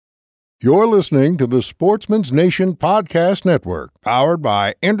You're listening to the Sportsman's Nation Podcast Network, powered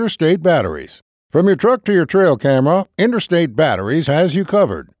by Interstate Batteries. From your truck to your trail camera, Interstate Batteries has you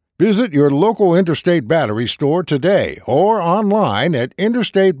covered. Visit your local Interstate Battery store today or online at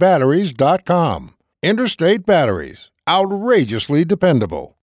interstatebatteries.com. Interstate Batteries, outrageously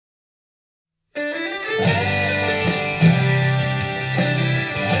dependable.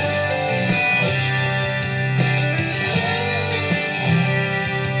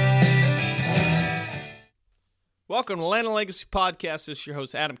 Welcome to Land and Legacy Podcast. This is your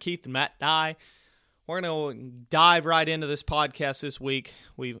host, Adam Keith and Matt Dye. We're going to dive right into this podcast this week.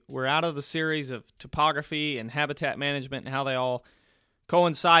 We're out of the series of topography and habitat management and how they all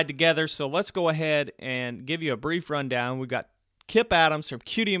coincide together. So let's go ahead and give you a brief rundown. We've got Kip Adams from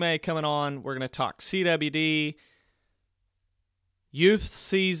QDMA coming on. We're going to talk CWD, youth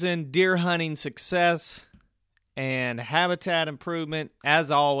season, deer hunting success, and habitat improvement.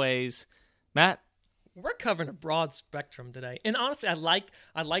 As always, Matt? We're covering a broad spectrum today. And honestly, I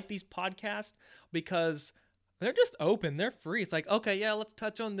like these podcasts because they're just open. They're free. It's like, okay, yeah, let's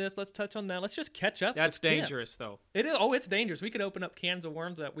touch on this. Let's touch on that. Let's just catch up. That's dangerous, though. It is. Oh, it's dangerous. We could open up cans of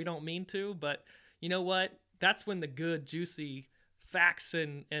worms that we don't mean to. But you know what? That's when the good, juicy facts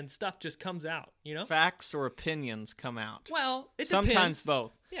and stuff just comes out, you know? Facts or opinions come out. Well, it sometimes depends.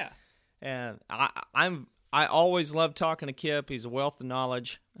 Both. Yeah. And I always love talking to Kip. He's a wealth of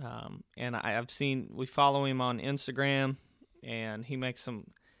knowledge, and we follow him on Instagram, and he makes some.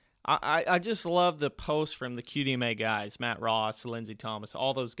 I just love the posts from the QDMA guys, Matt Ross, Lindsey Thomas,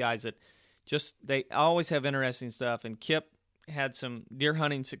 all those guys that they always have interesting stuff. And Kip had some deer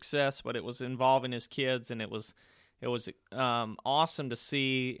hunting success, but it was involving his kids, and it was awesome to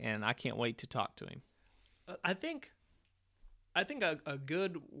see, and I can't wait to talk to him. I think a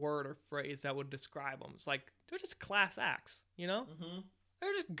good word or phrase that would describe them is like they're just class acts, you know? Mm-hmm.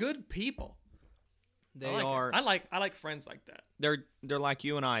 They're just good people. They are. I like friends like that. They're like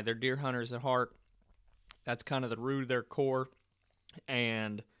you and I. They're deer hunters at heart. That's kind of the root of their core,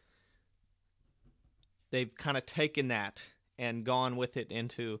 and they've kind of taken that and gone with it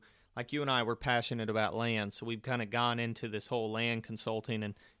into, like you and I were passionate about land, so we've kind of gone into this whole land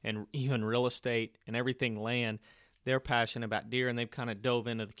consulting and even real estate and everything land. They're passionate about deer, and they've kind of dove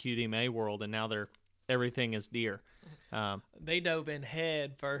into the QDMA world, and now everything is deer. They dove in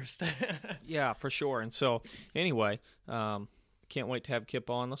head first. Yeah, for sure. And so, anyway, can't wait to have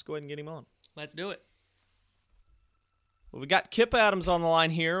Kip on. Let's go ahead and get him on. Let's do it. Well, we got Kip Adams on the line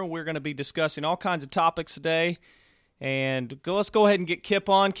here. We're going to be discussing all kinds of topics today, and let's go ahead and get Kip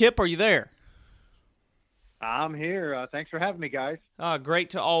on. Kip, are you there? I'm here. Thanks for having me, guys. Great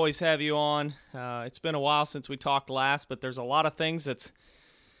to always have you on. It's been a while since we talked last, but there's a lot of things that's,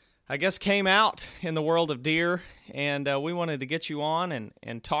 I guess, came out in the world of deer, and we wanted to get you on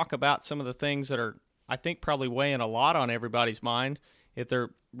and talk about some of the things that are, I think, probably weighing a lot on everybody's mind if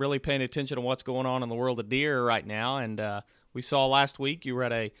they're really paying attention to what's going on in the world of deer right now. And we saw last week you were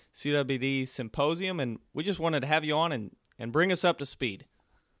at a CWD symposium, and we just wanted to have you on and bring us up to speed.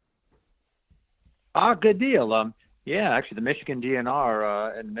 Good deal. Yeah, actually, the Michigan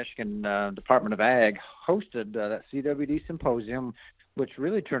DNR and the Michigan Department of Ag hosted that CWD symposium, which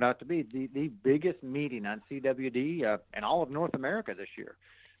really turned out to be the biggest meeting on CWD in all of North America this year.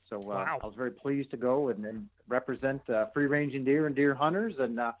 So wow. I was very pleased to go and represent free-ranging deer and deer hunters.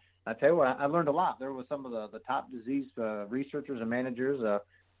 And I tell you what, I learned a lot. There was some of the top disease researchers and managers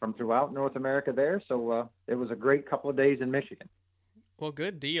from throughout North America there. So it was a great couple of days in Michigan. Well,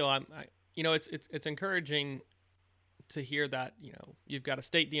 good deal. You know, it's encouraging to hear that, you know, you've got a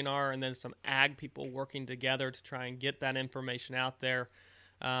state DNR and then some ag people working together to try and get that information out there,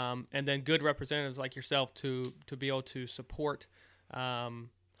 and then good representatives like yourself to be able to support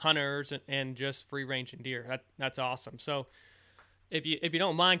hunters and just free-ranging deer. That's awesome. So if you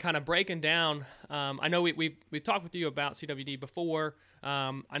don't mind kind of breaking down, I know we've talked with you about CWD before.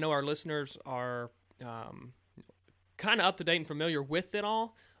 I know our listeners are kind of up to date and familiar with it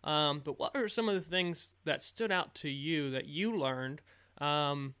all. But what are some of the things that stood out to you that you learned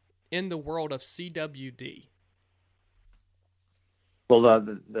in the world of CWD? Well,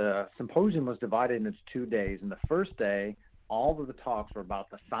 the symposium was divided into 2 days. And the first day, all of the talks were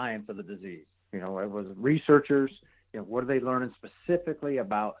about the science of the disease. You know, it was researchers, you know, what are they learning specifically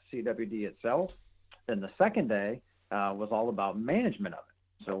about CWD itself? Then the second day was all about management of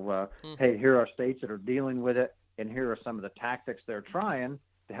it. So, hey, here are states that are dealing with it, and here are some of the tactics they're trying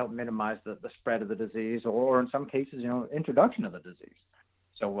to help minimize the spread of the disease, or in some cases, you know, introduction of the disease.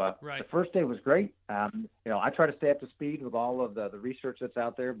 So the first day was great. You know, I try to stay up to speed with all of the research that's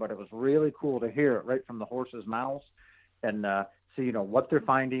out there, but it was really cool to hear it right from the horse's mouths. And see, what they're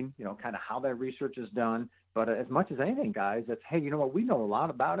finding, kind of how that research is done. But as much as anything, guys, it's, hey, you know what, we know a lot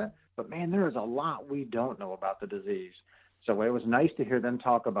about it, but man, there is a lot we don't know about the disease. So it was nice to hear them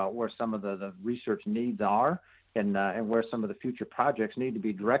talk about where some of the research needs are and where some of the future projects need to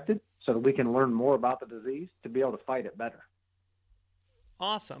be directed so that we can learn more about the disease to be able to fight it better.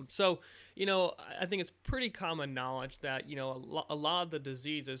 Awesome. So, I think it's pretty common knowledge that, a lot of the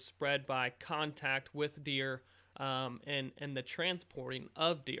disease is spread by contact with deer and the transporting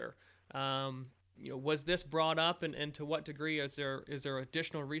of deer. Was this brought up, and to what degree is there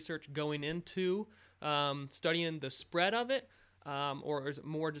additional research going into studying the spread of it, or is it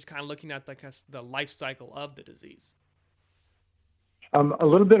more just kind of looking at the life cycle of the disease? A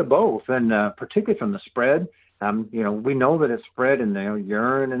little bit of both, and particularly from the spread. We know that it's spread in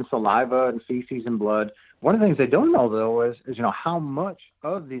urine and saliva and feces and blood. One of the things they don't know, though, is how much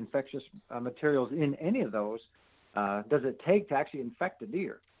of the infectious materials in any of those does it take to actually infect a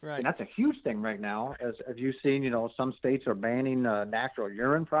deer. Right. And that's a huge thing right now. As you've seen, some states are banning natural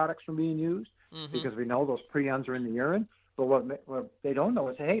urine products from being used because we know those prions are in the urine. But what they don't know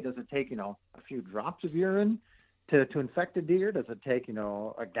is, hey, does it take, a few drops of urine to infect a deer? Does it take,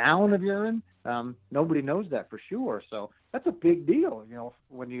 a gallon of urine? Nobody knows that for sure. So that's a big deal,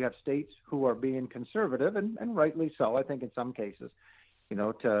 when you have states who are being conservative, and rightly so, I think in some cases,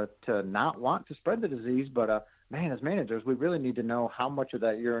 to not want to spread the disease. But, man, as managers, we really need to know how much of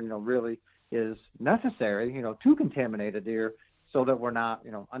that urine, really is necessary, to contaminate a deer so that we're not,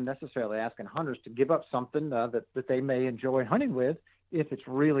 unnecessarily asking hunters to give up something that they may enjoy hunting with if it's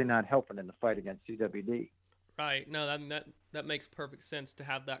really not helping in the fight against CWD. Right. No, that makes perfect sense to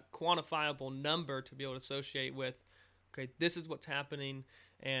have that quantifiable number to be able to associate with, okay, this is what's happening,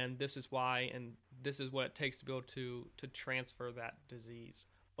 and this is why, and this is what it takes to be able to transfer that disease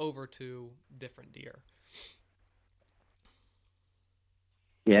over to different deer.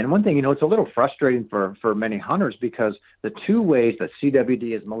 Yeah, and one thing, it's a little frustrating for many hunters because the two ways that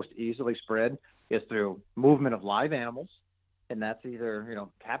CWD is most easily spread is through movement of live animals, and that's either,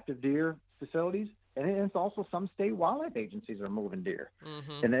 captive deer facilities, and it's also some state wildlife agencies are moving deer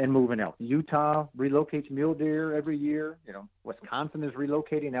and moving elk. Utah relocates mule deer every year. Wisconsin is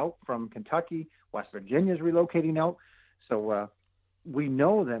relocating elk from Kentucky. West Virginia is relocating elk. So we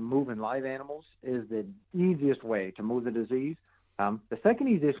know that moving live animals is the easiest way to move the disease. The second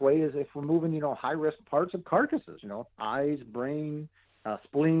easiest way is if we're moving, high-risk parts of carcasses, eyes, brain,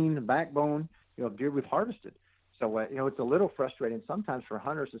 spleen, backbone, deer we've harvested. So, it's a little frustrating sometimes for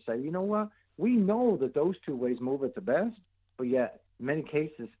hunters to say, you know what, we know that those two ways move it the best, but yet in many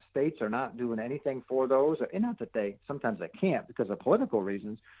cases states are not doing anything for those, and not that sometimes they can't because of political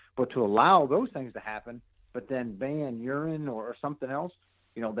reasons, but to allow those things to happen, but then ban urine or something else,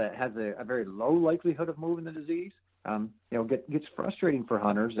 that has a very low likelihood of moving the disease. Gets frustrating for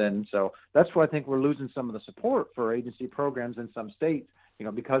hunters. And so that's why I think we're losing some of the support for agency programs in some states,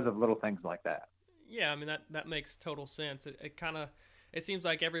 because of little things like that. Yeah, I mean, that makes total sense. It seems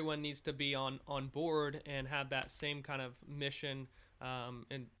like everyone needs to be on board and have that same kind of mission,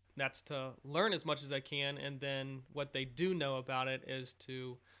 and that's to learn as much as they can, and then what they do know about it is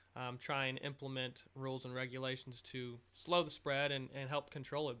to try and implement rules and regulations to slow the spread and help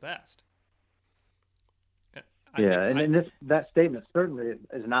control it best. That statement certainly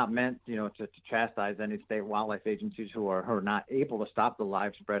is not meant, to chastise any state wildlife agencies who are not able to stop the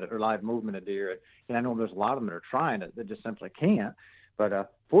live spread or live movement of deer. And I know there's a lot of them that are trying it that just simply can't.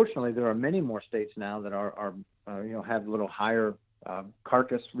 But fortunately, there are many more states now that are have a little higher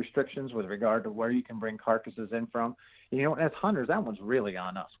carcass restrictions with regard to where you can bring carcasses in from. As hunters, that one's really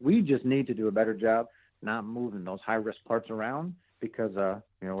on us. We just need to do a better job not moving those high risk parts around. Because,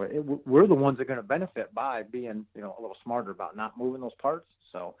 we're the ones that are going to benefit by being, a little smarter about not moving those parts.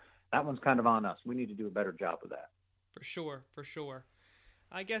 So that one's kind of on us. We need to do a better job of that. For sure.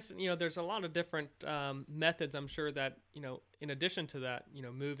 I guess, there's a lot of different methods, I'm sure, that, in addition to that,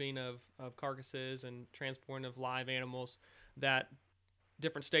 moving of carcasses and transporting of live animals that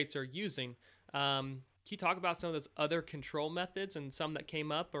different states are using. Can you talk about some of those other control methods and some that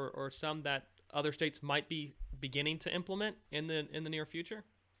came up or some that other states might be beginning to implement in the near future?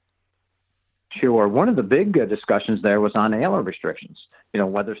 Sure. One of the big discussions there was on antler restrictions,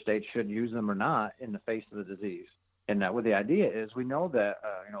 whether states should use them or not in the face of the disease. And what the idea is, we know that,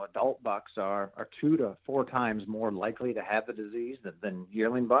 adult bucks are 2 to 4 times more likely to have the disease than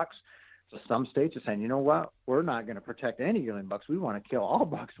yearling bucks. So some states are saying, you know what, we're not going to protect any yearling bucks. We want to kill all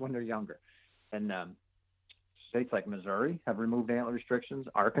bucks when they're younger. And states like Missouri have removed antler restrictions.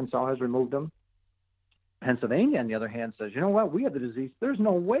 Arkansas has removed them. Pennsylvania, on the other hand, says, you know what, we have the disease. There's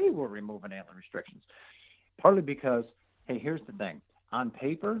no way we're removing antler restrictions. Partly because hey, here's the thing. On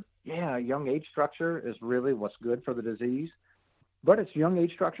paper, yeah, young age structure is really what's good for the disease, but it's young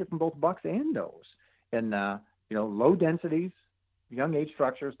age structure from both bucks and does. And, low densities, young age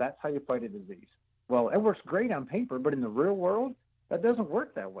structures, that's how you fight a disease. Well, it works great on paper, but in the real world, that doesn't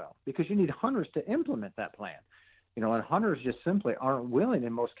work that well because you need hunters to implement that plan. And hunters just simply aren't willing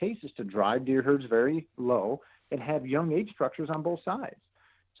in most cases to drive deer herds very low and have young age structures on both sides.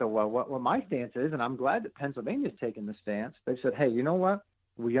 So what my stance is, and I'm glad that Pennsylvania's taken the stance, they've said, hey, you know what?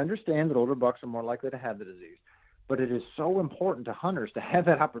 We understand that older bucks are more likely to have the disease, but it is so important to hunters to have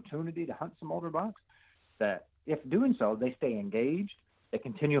that opportunity to hunt some older bucks that if doing so, they stay engaged, they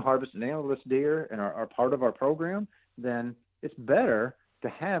continue harvesting antlerless deer and are part of our program, then it's better to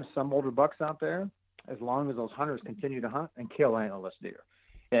have some older bucks out there as long as those hunters continue to hunt and kill antlerless deer.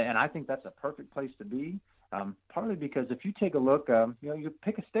 And I think that's a perfect place to be, partly because if you take a look, you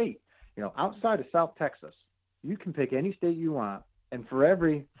pick a state, outside of South Texas, you can pick any state you want. And for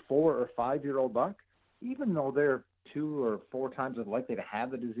every 4 or 5 year old buck, even though they're 2 or 4 times as likely to have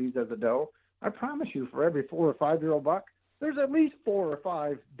the disease as a doe, I promise you for every 4 or 5 year old buck, there's at least 4 or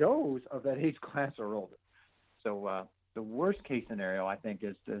 5 does of that age class or older. So the worst case scenario, I think,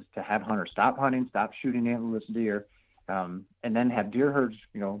 is to have hunters stop hunting, stop shooting antlerless deer, and then have deer herds,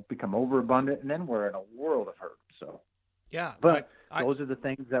 become overabundant, and then we're in a world of hurt. So, yeah, but those are the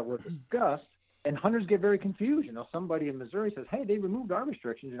things that were discussed, and hunters get very confused. Somebody in Missouri says, "Hey, they removed our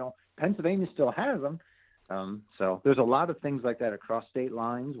restrictions." Pennsylvania still has them. So there's a lot of things like that across state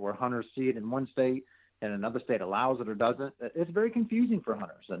lines where hunters see it in one state and another state allows it or doesn't. It's very confusing for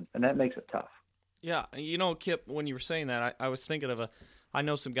hunters, and that makes it tough. Yeah, Kip, when you were saying that, I was thinking of I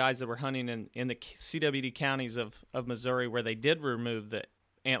know some guys that were hunting in the CWD counties of Missouri where they did remove the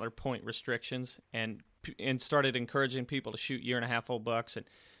antler point restrictions and started encouraging people to shoot 1.5-year-old bucks. And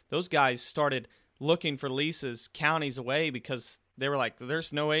those guys started looking for leases counties away because they were like,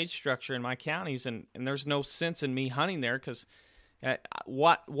 there's no age structure in my counties and there's no sense in me hunting there because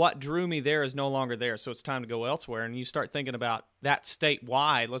what drew me there is no longer there, so it's time to go elsewhere. And you start thinking about that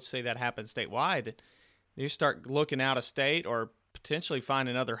statewide. Let's say that happens statewide. You start looking out of state or potentially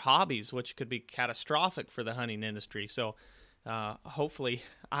finding other hobbies, which could be catastrophic for the hunting industry. So hopefully,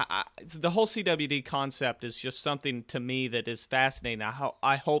 the whole CWD concept is just something to me that is fascinating.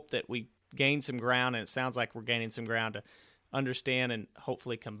 I hope that we gain some ground, and it sounds like we're gaining some ground to understand and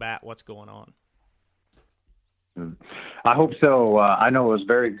hopefully combat what's going on. I hope so. I know it was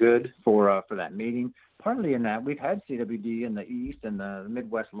very good for that meeting. Partly in that we've had CWD in the East and the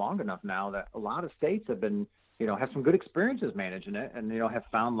Midwest long enough now that a lot of states have been, have some good experiences managing it and, have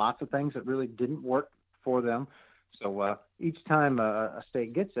found lots of things that really didn't work for them. So each time a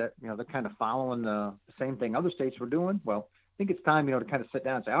state gets it, they're kind of following the same thing other states were doing. Well, I think it's time, to kind of sit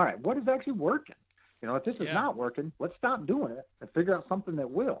down and say, all right, what is actually working? If this is not working, let's stop doing it and figure out something that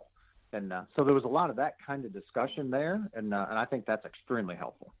will. And so there was a lot of that kind of discussion there, and I think that's extremely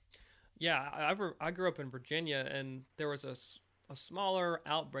helpful. Yeah, I grew up in Virginia, and there was a smaller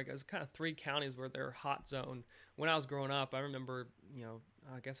outbreak. It was kind of 3 counties where they're hot zone. When I was growing up, I remember,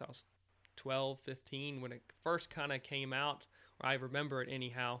 I guess I was 12, 15 when it first kind of came out, or I remember it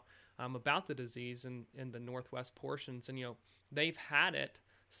anyhow, about the disease in the northwest portions. And, they've had it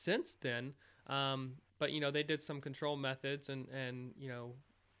since then, but, they did some control methods and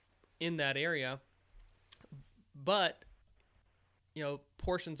in that area, but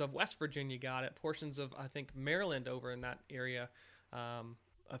portions of West Virginia got it, portions of I think Maryland over in that area,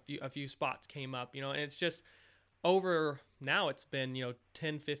 a few spots came up, and it's just over now. It's been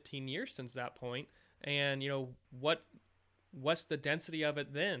 10, 15 years since that point, and what's the density of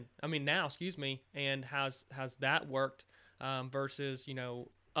it then? I mean now, excuse me, and has that worked versus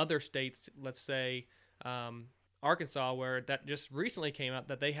other states, let's say. Arkansas, where that just recently came out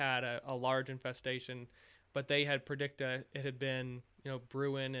that they had a large infestation, but they had predicted it had been,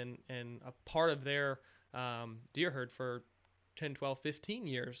 brewing and a part of their deer herd for 10, 12, 15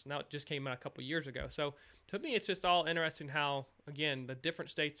 years. Now it just came out a couple years ago. So to me, it's just all interesting how, again, the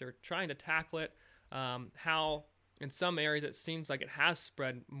different states are trying to tackle it, how in some areas it seems like it has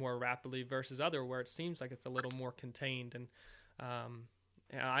spread more rapidly versus other where it seems like it's a little more contained. And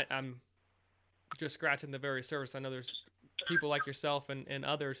I'm just scratching the very surface. I know there's people like yourself and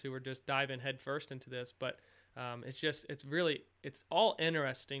others who are just diving headfirst into this, but it's all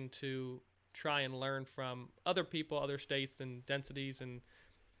interesting to try and learn from other people, other states and densities, and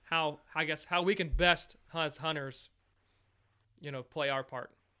how we can best as hunters, play our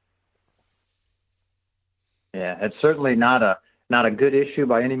part. Yeah, it's certainly not not a good issue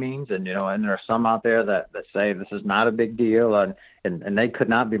by any means. And, and there are some out there that say this is not a big deal, and they could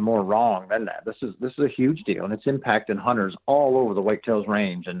not be more wrong than that. This is a huge deal, and it's impacting hunters all over the Whitetails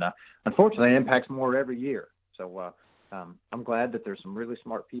range. And unfortunately, it impacts more every year. So I'm glad that there's some really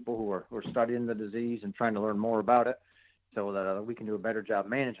smart people who are studying the disease and trying to learn more about it so that we can do a better job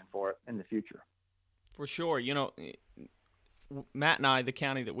managing for it in the future. For sure. Matt and I, the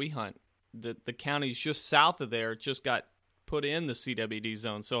county that we hunt, the counties just south of there just got put in the CWD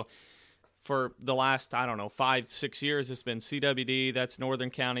zone. So for the last, 5-6 years, it's been CWD, that's northern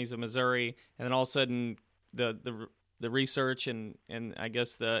counties of Missouri, and then all of a sudden the research and I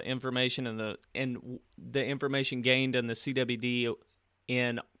guess the information and the information gained in the CWD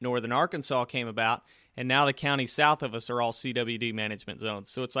in northern Arkansas came about, and now the counties south of us are all CWD management zones.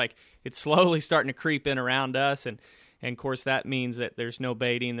 So it's like it's slowly starting to creep in around us, and of course that means that there's no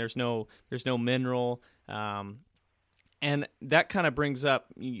baiting, there's no mineral, and that kind of brings up,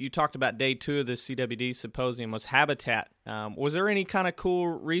 you talked about day 2 of the CWD symposium was habitat. Was there any kind of cool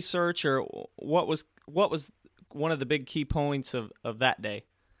research, or what was one of the big key points of that day?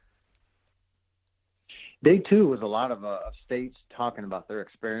 Day 2 was a lot of states talking about their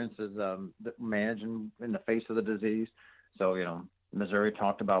experiences managing in the face of the disease. So, Missouri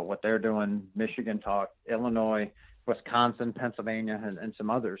talked about what they're doing, Michigan talked, Illinois, Wisconsin, Pennsylvania, and some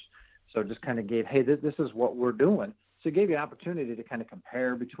others. So just kind of gave, hey, this is what we're doing. So it gave you an opportunity to kind of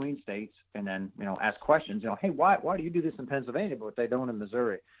compare between states and then, ask questions, hey, why do you do this in Pennsylvania, but they don't in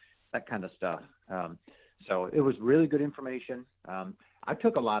Missouri? That kind of stuff. So it was really good information. I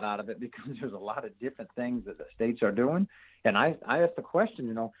took a lot out of it because there's a lot of different things that the states are doing. And I asked the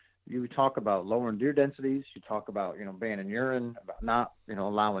question, you talk about lowering deer densities, you talk about, banning urine, about not,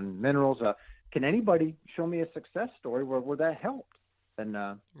 allowing minerals. Can anybody show me a success story where that helped? And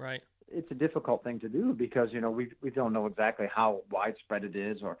right. It's a difficult thing to do because, we don't know exactly how widespread it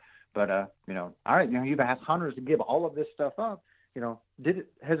is but all right, you've asked hunters to give all of this stuff up.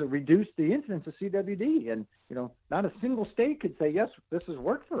 Has it reduced the incidence of CWD? And, not a single state could say, yes, this has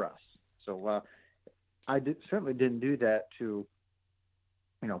worked for us. So I certainly didn't do that to,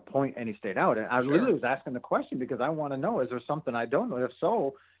 point any state out. And I really was asking the question because I want to know, is there something I don't know? If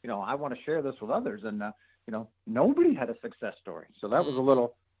so, I want to share this with others. And, nobody had a success story. So that was a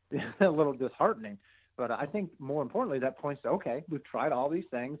little disheartening. But I think more importantly, that points to, okay, we've tried all these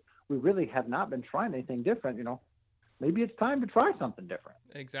things. We really have not been trying anything different, Maybe it's time to try something different.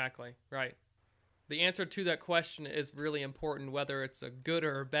 Exactly, right. The answer to that question is really important, whether it's a good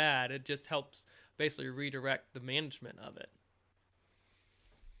or a bad. It just helps basically redirect the management of it.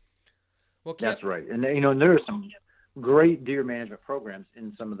 Well, that's right. And, there are some great deer management programs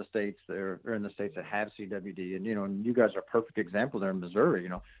in some of the states or in the states that have CWD. And, and you guys are a perfect example there in Missouri.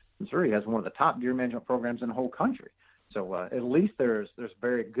 Missouri has one of the top deer management programs in the whole country. So at least there's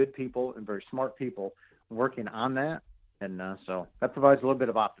very good people and very smart people working on that. And so that provides a little bit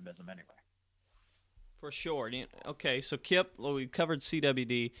of optimism anyway. For sure. Okay, so Kip, we covered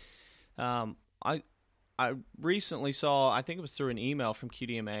CWD. I recently saw, I think it was through an email from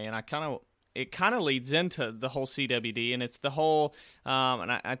QDMA, and it kind of leads into the whole CWD, and it's the whole,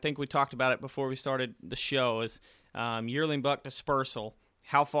 and I think we talked about it before we started the show, is yearling buck dispersal,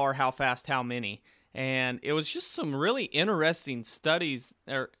 how far, how fast, how many. And it was just some really interesting studies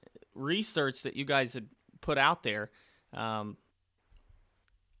or research that you guys had put out there.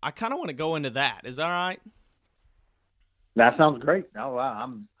 I kind of want to go into that. Is that all right? That sounds great. No,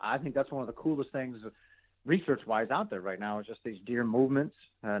 I think that's one of the coolest things research-wise out there right now is just these deer movements.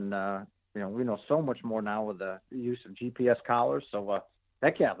 And, we know so much more now with the use of GPS collars. So,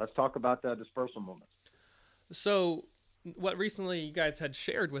 heck yeah, let's talk about the dispersal movements. So what recently you guys had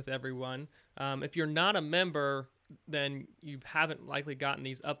shared with everyone, if you're not a member, then you haven't likely gotten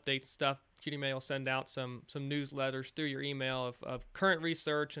these update stuff. QDMA will send out some newsletters through your email of current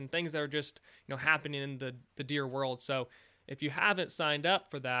research and things that are just happening in the deer world. So if you haven't signed up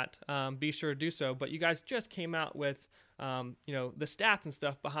for that, be sure to do so. But you guys just came out with the stats and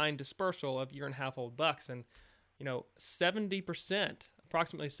stuff behind dispersal of year-and-a-half-old bucks, and 70%,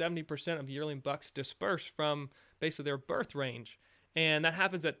 approximately 70% of yearling bucks disperse from basically their birth range, and that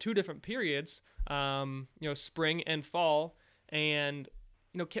happens at 2 different periods, spring and fall. And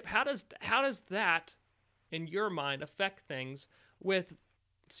Kip, how does that, in your mind, affect things with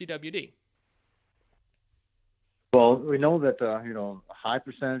CWD? Well, we know that a high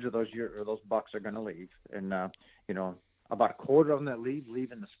percentage of those bucks are going to leave, and about a quarter of them that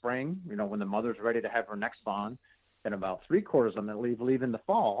leave in the spring, when the mother's ready to have her next fawn, and about 3/4 of them that leave in the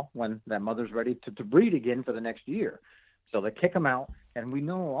fall when that mother's ready to breed again for the next year. So they kick them out. And we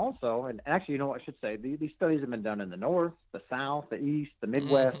know also, and actually, I should say, these studies have been done in the north, the south, the east, the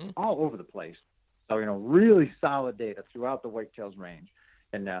Midwest, all over the place. So, really solid data throughout the Whitetails range.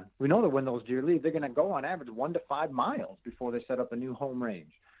 And we know that when those deer leave, they're going to go on average 1 to 5 miles before they set up a new home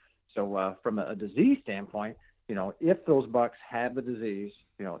range. So from a disease standpoint, if those bucks have the disease,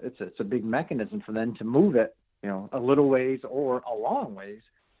 it's a big mechanism for them to move it, a little ways or a long ways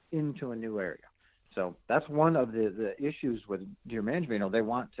into a new area. So that's one of the issues with deer management. They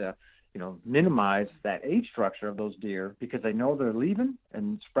want to, minimize that age structure of those deer because they know they're leaving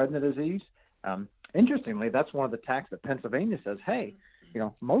and spreading the disease. Interestingly, that's one of the tactics that Pennsylvania says, hey,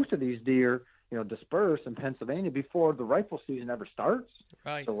 most of these deer, disperse in Pennsylvania before the rifle season ever starts.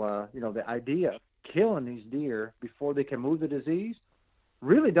 Right. So, the idea of killing these deer before they can move the disease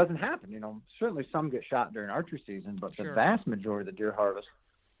really doesn't happen. Certainly some get shot during archery season, but the vast majority of the deer harvest,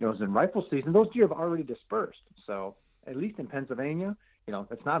 is in rifle season. Those deer have already dispersed. So at least in Pennsylvania,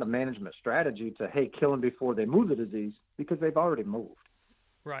 it's not a management strategy to, hey, kill them before they move the disease because they've already moved.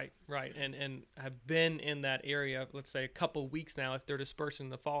 Right. And have been in that area, let's say a couple weeks now. If they're dispersed in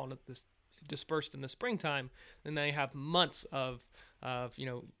the fall and dispersed in the springtime, then they have months of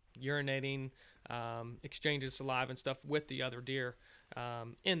urinating, exchanges of saliva and stuff with the other deer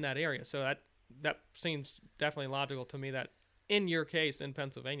in that area. So that seems definitely logical to me that in your case in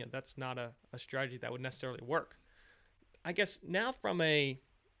Pennsylvania, that's not a strategy that would necessarily work. I guess now from a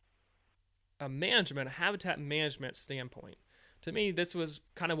habitat management standpoint, to me, this was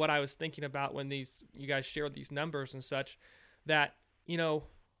kind of what I was thinking about when you guys shared these numbers and such, that,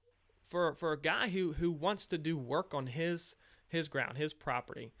 for a guy who wants to do work on his ground, his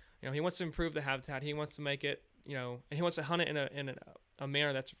property, he wants to improve the habitat, he wants to make it, and he wants to hunt it in a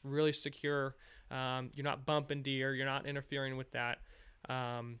manner that's really secure. You're not bumping deer, you're not interfering with that.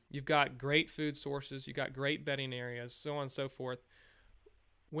 You've got great food sources, you've got great bedding areas, so on and so forth.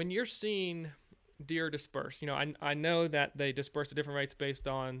 When you're seeing deer disperse, I know that they disperse at different rates based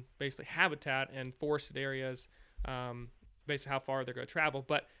on basically habitat and forested areas, based on how far they're going to travel.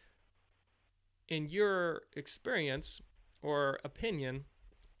 But in your experience or opinion,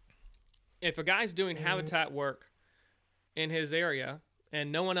 if a guy's doing habitat work in his area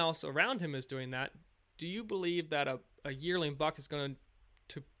and no one else around him is doing that, do you believe that a yearling buck is going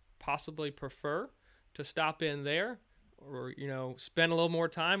to possibly prefer to stop in there or, spend a little more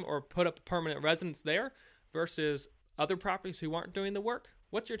time or put up a permanent residence there versus other properties who aren't doing the work?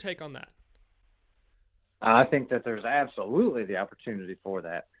 What's your take on that? I think that there's absolutely the opportunity for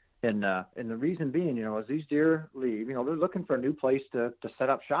that. And the reason being, as these deer leave, they're looking for a new place to set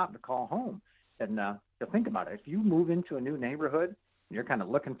up shop, to call home. And think about it. If you move into a new neighborhood and you're kind of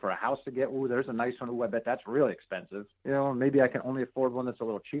looking for a house to get, there's a nice one. I bet that's really expensive. Maybe I can only afford one that's a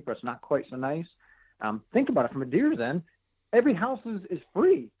little cheaper. It's not quite so nice. Think about it from a deer's end. Every house is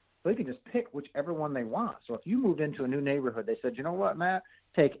free. So they can just pick whichever one they want. So if you moved into a new neighborhood, they said, you know what, Matt,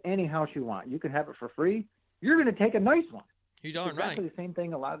 take any house you want. You can have it for free. You're going to take a nice one. You're darn right. Exactly the same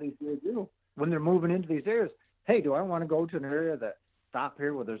thing a lot of these deer do when they're moving into these areas. Hey, do I want to go to an area that stop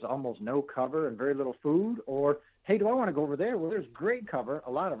here where there's almost no cover and very little food? Or, hey, do I want to go over there where there's great cover,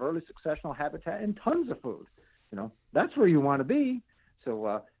 a lot of early successional habitat, and tons of food? That's where you want to be.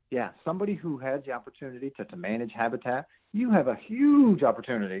 So, somebody who has the opportunity to manage habitat, you have a huge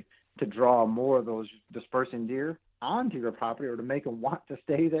opportunity to draw more of those dispersing deer onto your property or to make them want to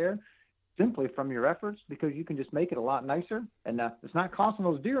stay there simply from your efforts, because you can just make it a lot nicer, and it's not costing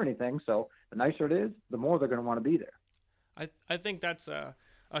those deer anything. So the nicer it is, the more they're going to want to be there. I think that's a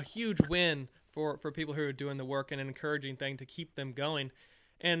huge win for people who are doing the work and an encouraging thing to keep them going.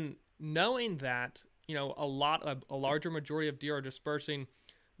 And knowing that, a larger majority of deer are dispersing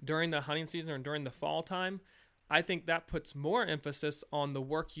during the hunting season or during the fall time, I think that puts more emphasis on the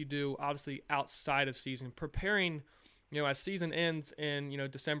work you do, obviously outside of season, preparing. As season ends in,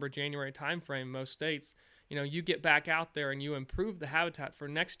 December, January timeframe, most states, you get back out there and you improve the habitat for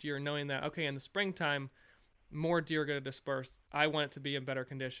next year, knowing that, okay, in the springtime, more deer are going to disperse. I want it to be in better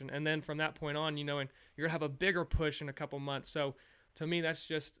condition. And then from that point on, and you're going to have a bigger push in a couple months. So to me, that's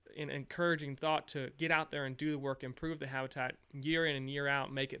just an encouraging thought to get out there and do the work, improve the habitat year in and year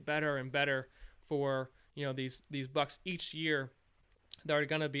out, make it better and better for, these bucks each year that are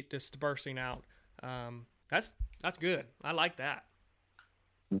going to be dispersing out. That's good. I like that.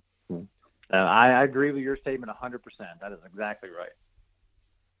 I agree with your statement 100%. That is exactly right.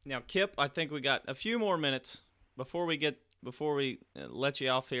 Now, Kip, I think we got a few more minutes before we let you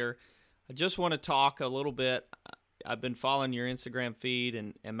off here. I just want to talk a little bit. I've been following your Instagram feed,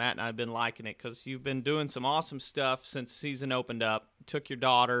 and Matt and I have been liking it because you've been doing some awesome stuff since season opened up. Took your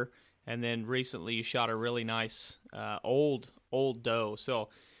daughter and then recently you shot a really nice old doe. So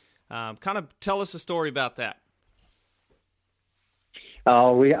kind of tell us a story about that.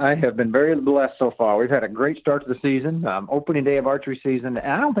 I have been very blessed so far. We've had a great start to the season, opening day of archery season,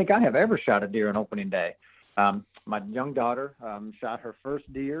 and I don't think I have ever shot a deer on opening day. My young daughter shot her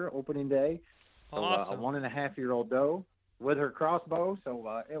first deer opening day, so Awesome. a 1.5-year-old doe with her crossbow.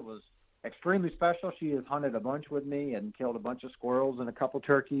 So it was extremely special. She has hunted a bunch with me and killed a bunch of squirrels and a couple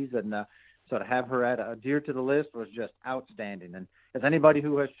turkeys, and so to have her add a deer to the list was just outstanding. And as anybody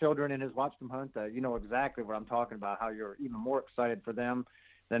who has children and has watched them hunt, you know exactly what I'm talking about, how you're even more excited for them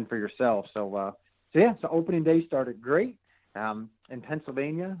than for yourself. So so opening day started great. In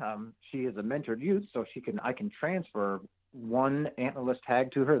Pennsylvania, she is a mentored youth, so I can transfer one antlerless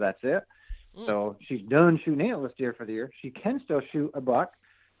tag to her. That's it. So she's done shooting antlerless deer for the year. She can still shoot a buck,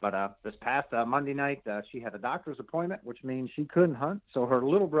 but this past Monday night, she had a doctor's appointment, which means she couldn't hunt. So her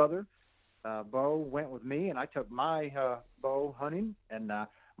little brother, Bo, went with me, and I took my bow hunting. And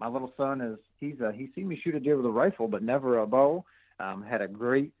my little son he's seen me shoot a deer with a rifle, but never a bow. Had a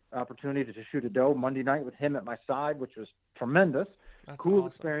great opportunity to shoot a doe Monday night with him at my side, which was tremendous. That's cool awesome.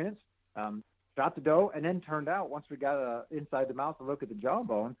 experience. Shot the doe, and then turned out once we got inside the mouth to look at the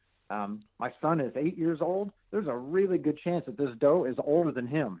jawbone. My son is 8 years old. There's a really good chance that this doe is older than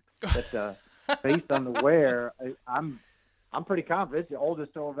him. That based on the wear, I'm pretty confident it's the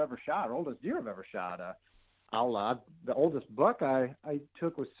oldest doe I've ever shot, oldest deer I've ever shot. The oldest buck I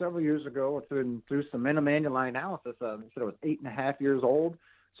took was several years ago through some manual analysis. Said it was 8.5 years old,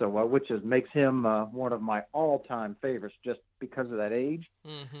 so which makes him one of my all-time favorites just because of that age.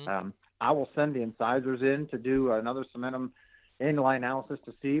 Mm-hmm. I will send the incisors in to do another cementum manual analysis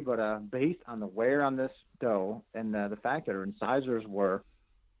to see, but based on the wear on this doe and the fact that her incisors were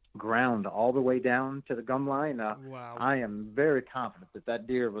ground all the way down to the gum line, Wow. I am very confident that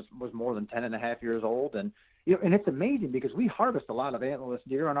deer was more than 10.5 years old. And and it's amazing because we harvest a lot of antlerless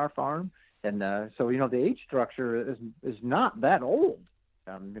deer on our farm, and so the age structure is not that old.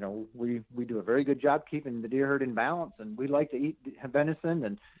 We do a very good job keeping the deer herd in balance, and we like to eat venison.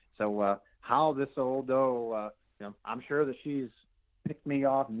 And so how this old doe, I'm sure that she's picked me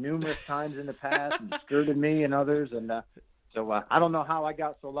off numerous times in the past and skirted me and others, and so I don't know how I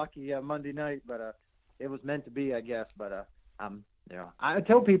got so lucky Monday night, but it was meant to be, I guess. But I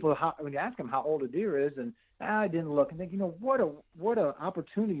tell people when you ask them how old a deer is, and I didn't look, and think, what a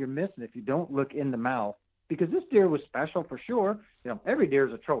opportunity you're missing if you don't look in the mouth, because this deer was special for sure. Every deer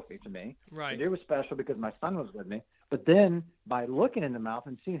is a trophy to me. Right. The deer was special because my son was with me. But then by looking in the mouth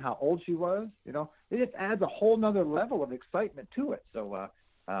and seeing how old she was, it just adds a whole nother level of excitement to it. So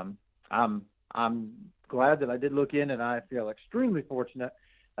I'm glad that I did look in, and I feel extremely fortunate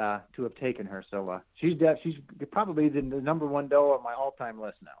to have taken her. So she's probably the number one doe on my all-time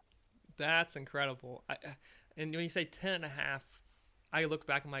list now. That's incredible. And when you say 10.5, I look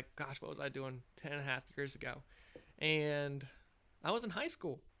back and I'm like, gosh, what was I doing 10.5 years ago? And I was in high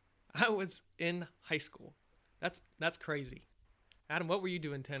school. That's crazy. Adam, what were you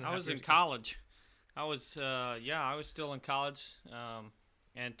doing 10.5 years ago? I was in college. I was still in college.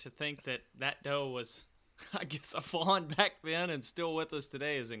 And to think that doe was, I guess, a fawn back then and still with us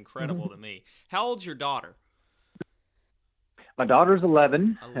today is incredible to me. How old's your daughter? My daughter's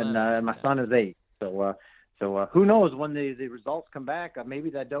 11 and my son is 8. So who knows when the results come back? Maybe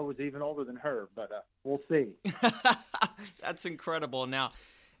that doe was even older than her, but we'll see. That's incredible. Now,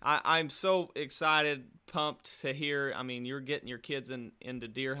 I'm so excited, pumped to hear. I mean, you're getting your kids into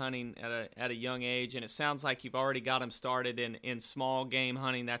deer hunting at a young age, and it sounds like you've already got them started in small game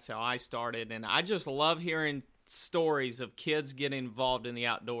hunting. That's how I started, and I just love hearing stories of kids getting involved in the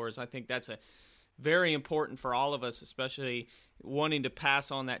outdoors. I think that's very important for all of us, especially wanting to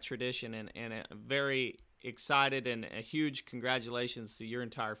pass on that tradition, and very excited, and a huge congratulations to your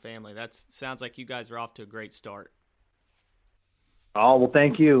entire family. That sounds like you guys are off to a great start. Oh, well,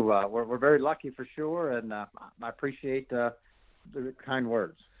 thank you. We're very lucky for sure, and I appreciate the kind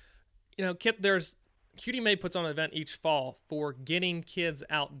words. Kip, Cutie May puts on an event each fall for getting kids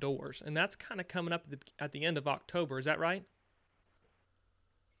outdoors, and that's kind of coming up at the end of October. Is that right?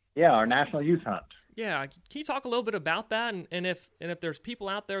 Yeah, our National Youth Hunt. Yeah, can you talk a little bit about that, and if there's people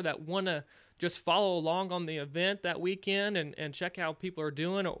out there that want to just follow along on the event that weekend and check out how people are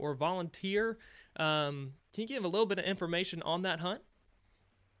doing or volunteer, can you give a little bit of information on that hunt?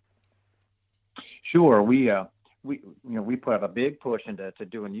 Sure. We put up a big push into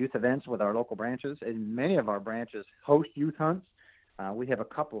doing youth events with our local branches, and many of our branches host youth hunts. We have a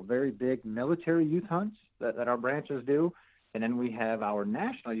couple of very big military youth hunts that our branches do, and then we have our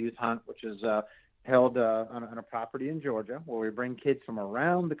National Youth Hunt, which is held on a property in Georgia where we bring kids from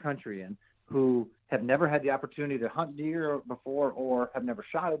around the country in who have never had the opportunity to hunt deer before or have never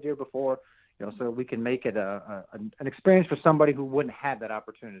shot a deer before, so we can make it an experience for somebody who wouldn't have that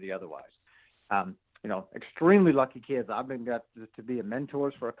opportunity otherwise. Extremely lucky kids. I've been got to be a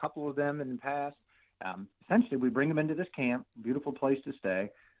mentors for a couple of them in the past. Essentially, we bring them into this camp, beautiful place to stay.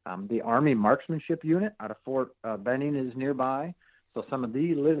 The Army Marksmanship Unit out of Fort Benning is nearby. So some of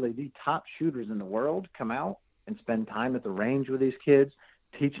literally the top shooters in the world come out and spend time at the range with these kids,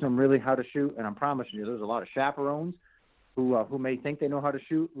 teaching them really how to shoot. And I'm promising you, there's a lot of chaperones who may think they know how to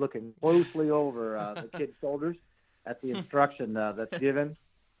shoot, looking closely over the kids' shoulders at the instruction that's given.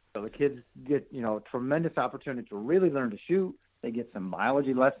 So the kids get, tremendous opportunity to really learn to shoot. They get some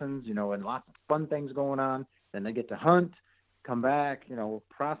biology lessons, and lots of fun things going on. Then they get to hunt, come back,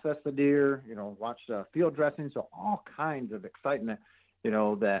 process the deer, watch field dressing. So all kinds of excitement,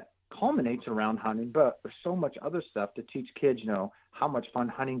 that culminates around hunting. But there's so much other stuff to teach kids, how much fun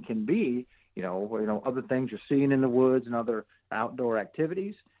hunting can be, other things you're seeing in the woods and other outdoor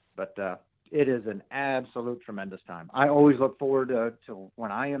activities. But it is an absolute tremendous time. I always look forward to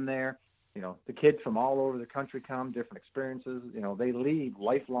when I am there. The kids from all over the country come, different experiences. They leave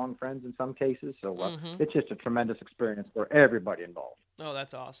lifelong friends in some cases. So it's just a tremendous experience for everybody involved. Oh,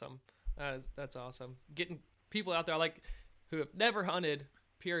 that's awesome. That's awesome. Getting people out there who have never hunted,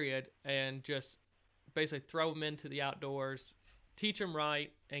 period, and just basically throw them into the outdoors, teach them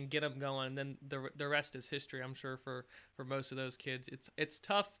right, and get them going. And then the rest is history, I'm sure, for most of those kids. It's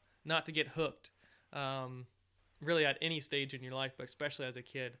tough not to get hooked, really at any stage in your life, but especially as a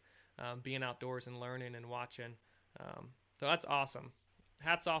kid. Being outdoors and learning and watching. So that's awesome.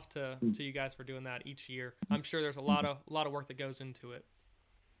 Hats off to you guys for doing that each year. I'm sure there's a lot of work that goes into it.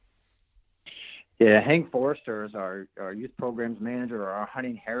 Yeah, Hank Forrester is our youth programs manager, or our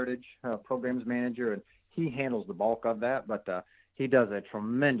hunting heritage programs manager, and he handles the bulk of that, but he does a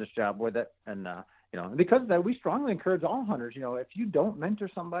tremendous job with it. And, because of that, we strongly encourage all hunters, if you don't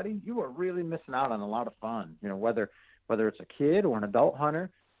mentor somebody, you are really missing out on a lot of fun, whether it's a kid or an adult hunter.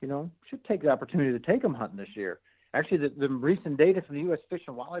 Should take the opportunity to take them hunting this year. Actually, the recent data from the U.S. Fish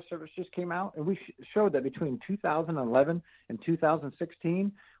and Wildlife Service just came out, and we showed that between 2011 and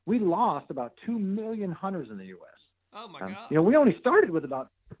 2016, we lost about 2 million hunters in the U.S. Oh, my God. We only started with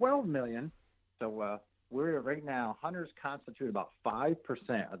about 12 million. So we're right now, hunters constitute about 5%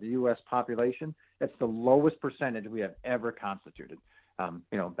 of the U.S. population. That's the lowest percentage we have ever constituted.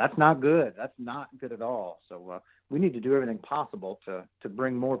 That's not good. That's not good at all. So we need to do everything possible to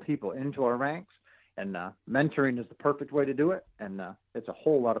bring more people into our ranks, and mentoring is the perfect way to do it. And it's a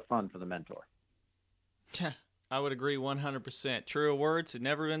whole lot of fun for the mentor. I would agree 100%. Truer words have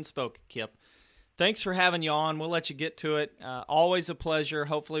never been spoken, Kip. Thanks for having you on. We'll let you get to it. Always a pleasure.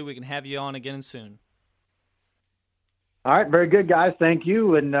 Hopefully we can have you on again soon. All right. Very good, guys. Thank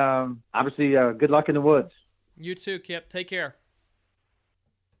you. And obviously, good luck in the woods. You too, Kip. Take care.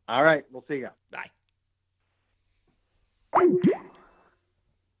 All right. We'll see you. Bye.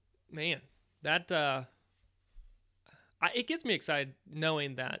 Man, that it gets me excited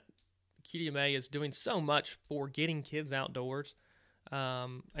knowing that QDMA is doing so much for getting kids outdoors. I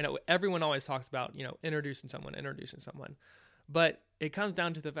know everyone always talks about, introducing someone, but it comes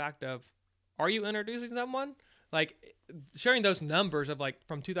down to the fact of, are you introducing someone? Sharing those numbers of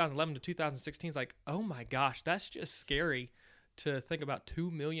from 2011 to 2016 is oh my gosh, that's just scary to think about.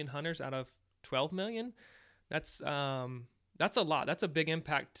 2 million hunters out of 12 million. That's a lot. That's a big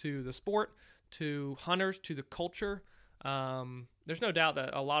impact to the sport, to hunters, to the culture. There's no doubt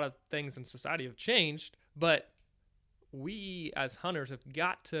that a lot of things in society have changed, but we as hunters have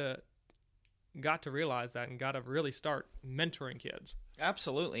got to realize that and got to really start mentoring kids.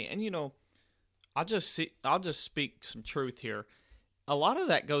 Absolutely. And I'll just speak some truth here. A lot of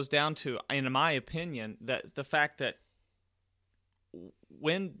that goes down to, in my opinion, that the fact that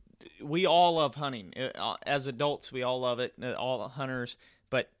when we all love hunting as adults, we all love it, all hunters.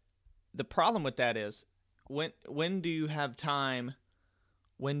 But the problem with that is, when do you have time?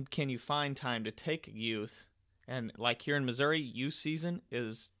 When can you find time to take a youth? And here in Missouri, youth season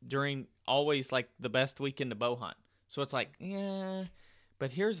is during always the best weekend to bow hunt. So it's yeah.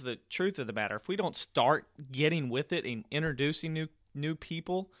 But here's the truth of the matter: if we don't start getting with it and introducing new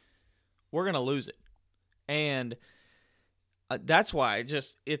people, we're gonna lose it. And that's why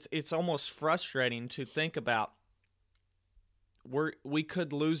it's almost frustrating to think about. We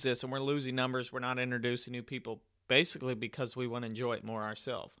could lose this, and we're losing numbers. We're not introducing new people, basically because we want to enjoy it more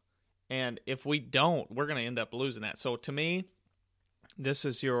ourselves. And if we don't, we're going to end up losing that. So to me, this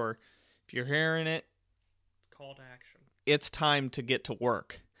is if you're hearing it, call to action. It's time to get to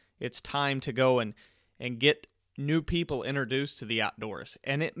work. it's time to go and get new people introduced to the outdoors.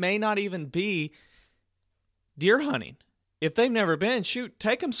 And it may not even be deer hunting. If they've never been, shoot,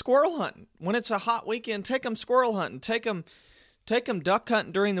 take them squirrel hunting. When it's a hot weekend, take them squirrel hunting. Take them duck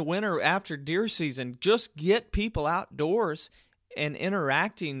hunting during the winter after deer season. Just get people outdoors and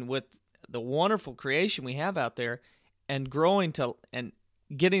interacting with the wonderful creation we have out there and growing to and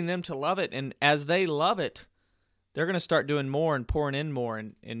getting them to love it. And as they love it, they're going to start doing more and pouring in more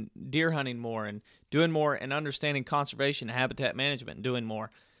and deer hunting more and doing more and understanding conservation, habitat management, and doing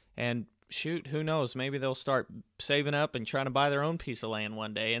more. And shoot, who knows? Maybe they'll start saving up and trying to buy their own piece of land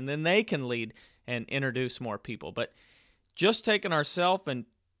one day, and then they can lead and introduce more people. But just taking ourselves and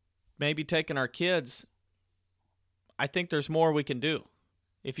maybe taking our kids, I think there's more we can do.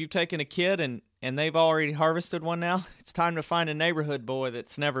 If you've taken a kid and they've already harvested one now, it's time to find a neighborhood boy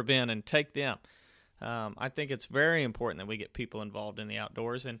that's never been and take them. I think it's very important that we get people involved in the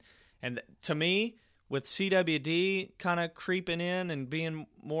outdoors. And to me, with CWD kind of creeping in and being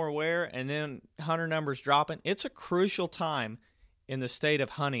more aware and then hunter numbers dropping, it's a crucial time in the state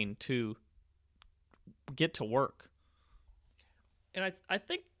of hunting to get to work. And I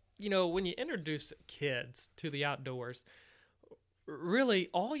think, when you introduce kids to the outdoors, really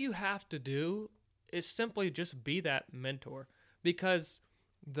all you have to do is simply just be that mentor, because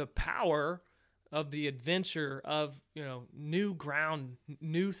the power of the adventure of, new ground,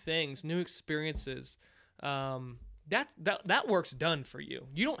 new things, new experiences, that work's done for you.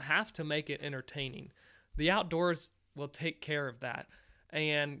 You don't have to make it entertaining. The outdoors will take care of that.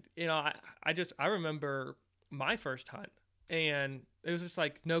 And, I remember my first hunt, and it was just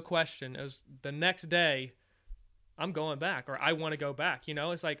like, no question. It was the next day, I'm going back, or I want to go back.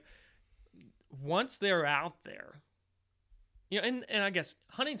 It's like, once they're out there, and I guess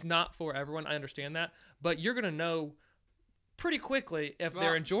hunting's not for everyone. I understand that, but you're going to know pretty quickly if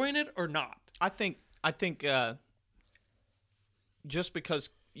they're enjoying it or not. I think just because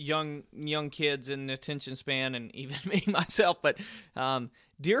young kids in the attention span, and even me myself, but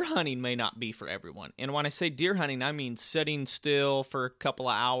deer hunting may not be for everyone. And when I say deer hunting, I mean sitting still for a couple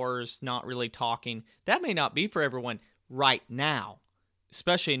of hours, not really talking. That may not be for everyone right now,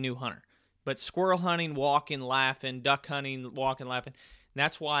 especially a new hunter. But squirrel hunting, walking, laughing, duck hunting, walking, laughing. And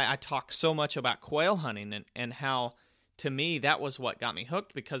that's why I talk so much about quail hunting and how, to me, that was what got me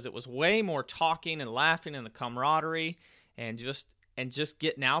hooked, because it was way more talking and laughing and the camaraderie and just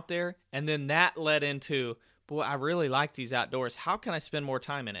getting out there. And then that led into, boy, I really like these outdoors. How can I spend more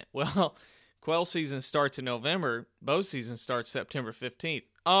time in it? Well, quail season starts in November. Bow season starts September 15th.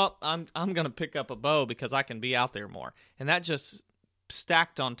 Oh, I'm going to pick up a bow because I can be out there more. And that just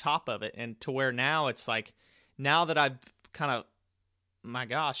stacked on top of it, and to where now it's like, now that I've kind of, my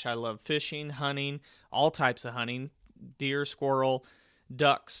gosh, I love fishing, hunting, all types of hunting, deer, squirrel,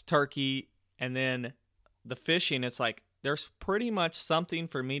 ducks, turkey, and then the fishing, it's like there's pretty much something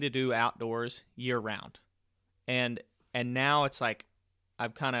for me to do outdoors year round. And now it's like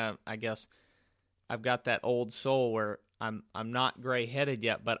I've kind of, I guess I've got that old soul where I'm not gray-headed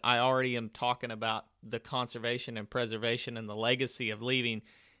yet, but I already am talking about the conservation and preservation and the legacy of leaving,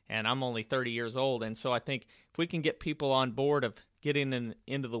 and I'm only 30 years old. And so I think if we can get people on board of getting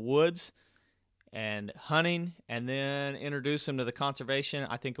into the woods and hunting and then introduce them to the conservation,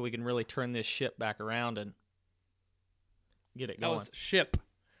 I think we can really turn this ship back around and get it going. That was ship.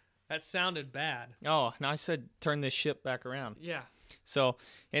 That sounded bad. Oh, no, I said turn this ship back around. Yeah. So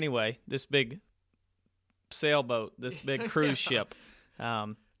anyway, this big sailboat, this big cruise ship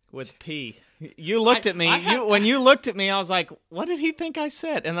with P. You looked at me. When you looked at me, I was like, "What did he think I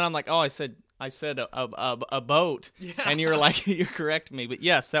said?" And then I'm like, "Oh, I said a boat." Yeah. And you're like, you correct me, but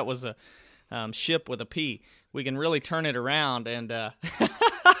yes, that was a ship with a P. We can really turn it around, and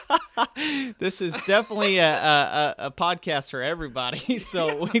this is definitely a podcast for everybody.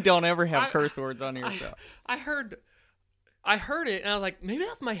 So we don't ever have curse words on here. So I heard it, and I was like, maybe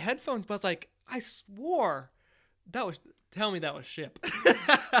that's my headphones. But I was like, I swore that was. Tell me that was ship.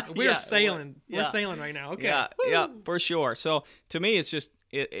 We're sailing. We're sailing right now. Okay. Yeah, for sure. So to me, it's just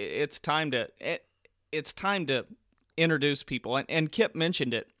it's time to introduce people. And Kip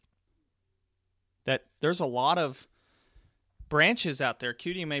mentioned it, that there's a lot of branches out there,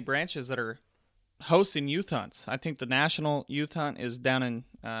 QDMA branches, that are hosting youth hunts. I think the national youth hunt is down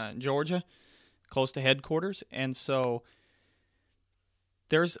in Georgia, close to headquarters, and so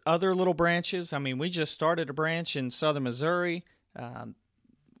there's other little branches. I mean, we just started a branch in southern Missouri. Of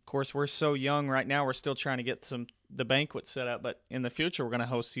course, we're so young right now, we're still trying to get the banquet set up, but in the future, we're going to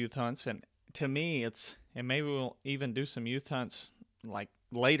host youth hunts. And to me, and maybe we'll even do some youth hunts like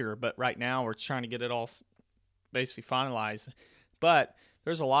later, but right now we're trying to get it all basically finalized. But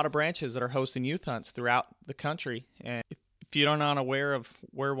there's a lot of branches that are hosting youth hunts throughout the country. And if you're not aware of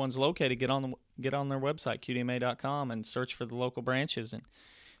where one's located, get on their website, qdma.com, and search for the local branches. And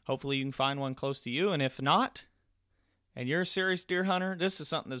hopefully you can find one close to you. And if not, and you're a serious deer hunter, this is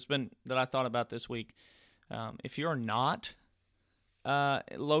something that I thought about this week. If you're not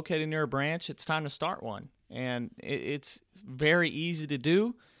located near a branch, it's time to start one. And it's very easy to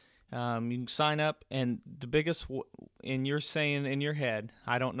do. You can sign up, and the biggest, and you're saying in your head,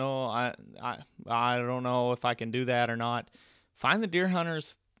 I don't know, I don't know if I can do that or not. Find the deer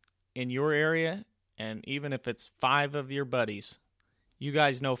hunters in your area, and even if it's 5 of your buddies, you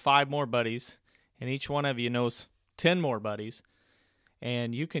guys know 5 more buddies, and each one of you knows 10 more buddies,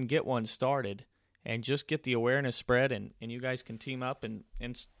 and you can get one started and just get the awareness spread, and you guys can team up and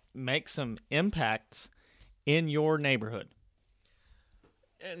make some impacts in your neighborhood.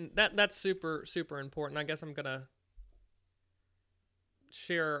 And that's super, super important. I guess I'm going to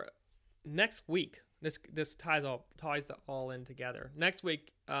share next week. This ties it all in together. Next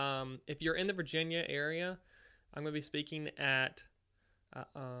week, if you're in the Virginia area, I'm going to be speaking at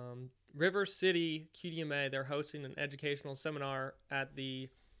River City QDMA. They're hosting an educational seminar at the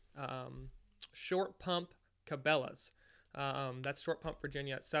Short Pump Cabela's. That's Short Pump,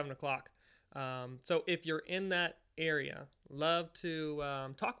 Virginia, at 7 o'clock. So if you're in that area, love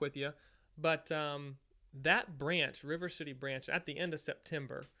to talk with you. But that branch, River City branch, at the end of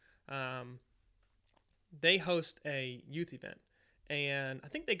September, they host a youth event. And I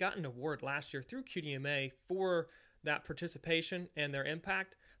think they got an award last year through QDMA for that participation and their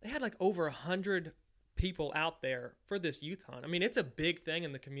impact. They had like over 100 people out there for this youth hunt. I mean, it's a big thing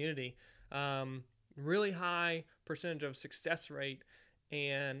in the community. Really high percentage of success rate.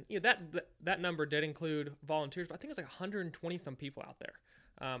 And that number did include volunteers, but I think it's like 120 some people out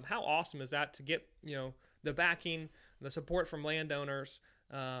there. How awesome is that to get the backing, the support from landowners,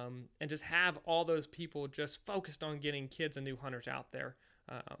 and just have all those people just focused on getting kids and new hunters out there.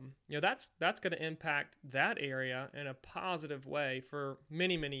 That's going to impact that area in a positive way for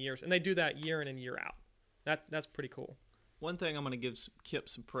many, many years, and they do that year in and year out. That's pretty cool. One thing I'm going to give Kip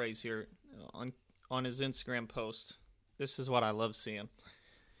some praise here on his Instagram post. This is what I love seeing.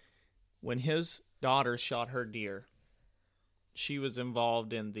 When his daughter shot her deer, she was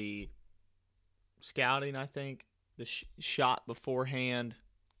involved in the scouting, I think, the shot beforehand.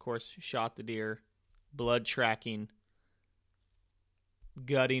 Of course, shot the deer, blood tracking,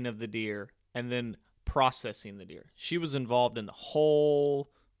 gutting of the deer, and then processing the deer. She was involved in the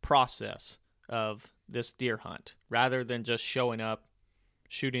whole process of this deer hunt, rather than just showing up,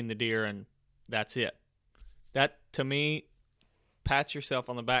 shooting the deer, and that's it. That, to me, pat yourself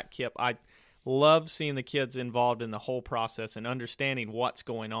on the back, Kip. I love seeing the kids involved in the whole process and understanding what's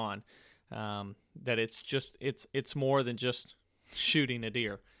going on. That it's more than just shooting a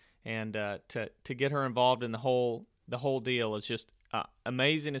deer, and to get her involved in the whole deal is just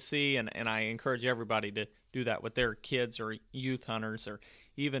amazing to see. And I encourage everybody to do that with their kids or youth hunters, or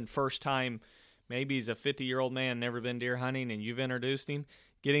even first time. Maybe he's a 50-year-old man, never been deer hunting, and you've introduced him.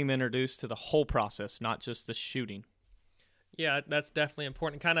 Get him introduced to the whole process, not just the shooting. Yeah, that's definitely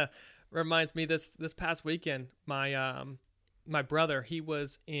important. Kind of reminds me this past weekend, my brother, he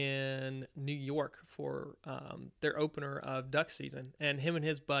was in New York for their opener of duck season, and him and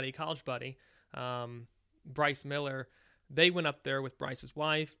his buddy, college buddy, Bryce Miller, they went up there with Bryce's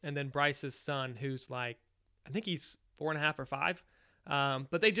wife and then Bryce's son, who's like, I think he's 4.5 or 5.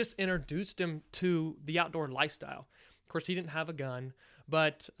 But they just introduced him to the outdoor lifestyle. Of course, he didn't have a gun,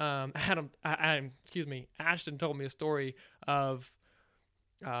 but Ashton told me a story of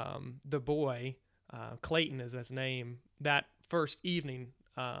the boy, Clayton is his name. That first evening,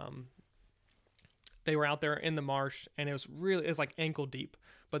 they were out there in the marsh, and it was like ankle deep,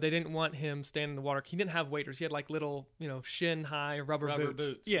 but they didn't want him standing in the water. He didn't have waders. He had like little, shin high rubber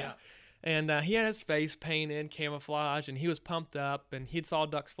boots. Yeah. And he had his face painted, camouflage, and he was pumped up, and he'd saw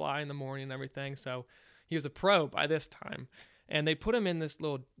ducks fly in the morning and everything. So he was a pro by this time. And they put him in this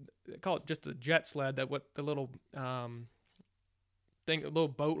little, they call it just a jet sled, the little thing, a little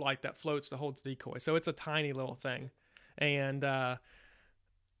boat like that floats that holds decoy. So it's a tiny little thing. And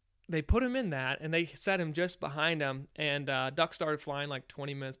they put him in that, and they set him just behind him. And ducks started flying like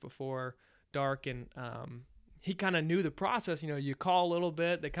 20 minutes before dark, and he kind of knew the process. You call a little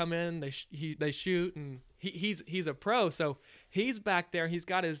bit, they come in, they shoot, and he's a pro. So he's back there. He's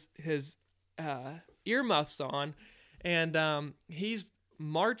got his earmuffs on, and he's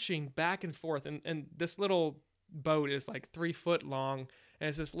marching back and forth. And this little boat is like 3 foot long, and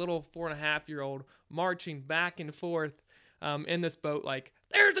it's this little 4.5-year-old marching back and forth in this boat, like,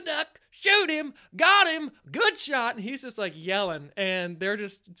 there's a duck, shoot him, got him, good shot. And he's just like yelling, and they're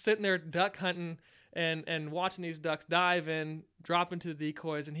just sitting there duck hunting and watching these ducks dive in, drop into the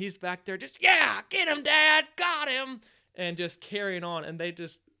decoys, and he's back there just, yeah, get him, Dad, got him, and just carrying on. And they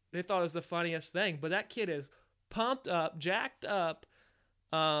thought it was the funniest thing. But that kid is pumped up, jacked up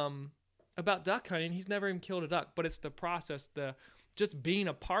about duck hunting. He's never even killed a duck, but it's the process, the just being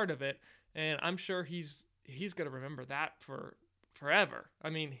a part of it. And I'm sure he's going to remember that for forever. I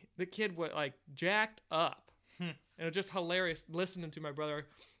mean, the kid was like jacked up. And it was just hilarious listening to my brother.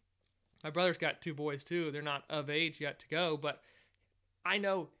 My brother's got 2 boys too. They're not of age yet to go, but I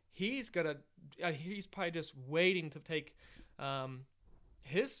know he's probably just waiting to take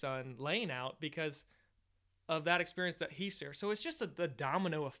his son Lane out because of that experience that he shares. So it's just the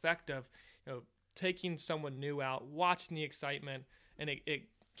domino effect of, taking someone new out, watching the excitement, and it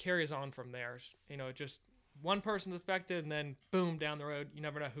carries on from there. Just one person's affected, and then boom, down the road, you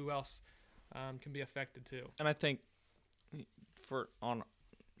never know who else can be affected too. And I think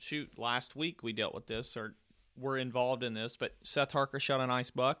last week we dealt with this, or we're involved in this, but Seth Harker shot a nice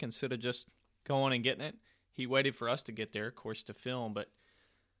buck. Instead of just going and getting it, he waited for us to get there, of course, to film, but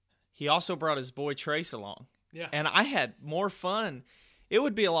he also brought his boy Trace along. Yeah. And I had more fun. It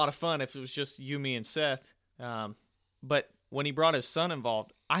would be a lot of fun if it was just you, me, and Seth. But when he brought his son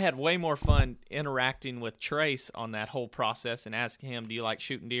involved, I had way more fun interacting with Trace on that whole process and asking him, do you like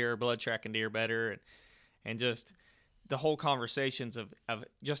shooting deer or blood tracking deer better? And just the whole conversations of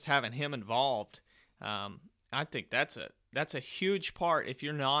just having him involved. I think that's a huge part. If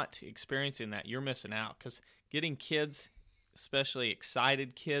you're not experiencing that, you're missing out, because getting kids, especially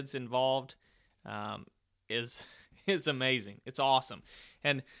excited kids, involved is amazing. It's awesome.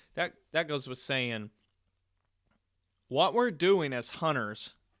 And that goes with saying what we're doing as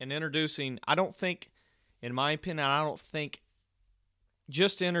hunters and introducing, in my opinion,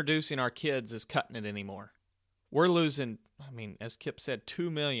 just introducing our kids is cutting it anymore. We're losing, as Kip said, 2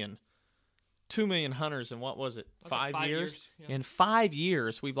 million hunters in, what was it, 5 years? Yeah. In 5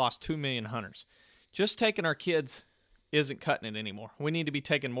 years, we've lost 2 million hunters. Just taking our kids isn't cutting it anymore. We need to be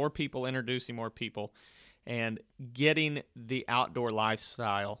taking more people, introducing more people, and getting the outdoor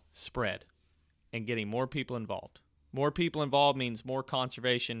lifestyle spread and getting more people involved. More people involved means more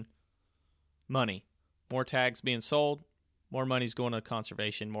conservation money, more tags being sold, more money's going to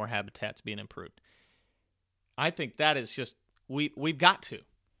conservation, more habitats being improved. I think that is just, we've got to.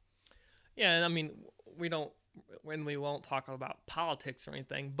 Yeah, and we won't talk about politics or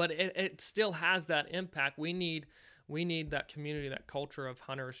anything, but it still has that impact. We need that community, that culture of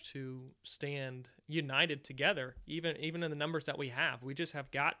hunters to stand united together, even in the numbers that we have. We just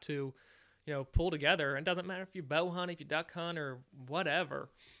have got to, pull together. It doesn't matter if you bow hunt, if you duck hunt, or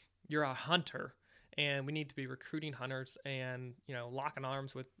whatever. You're a hunter, and we need to be recruiting hunters and, locking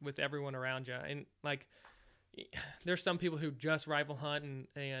arms with everyone around you. And there's some people who just rifle hunt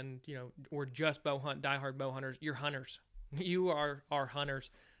and or just bow hunt, diehard bow hunters. You're hunters. You are hunters,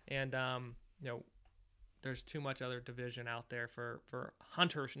 and there's too much other division out there for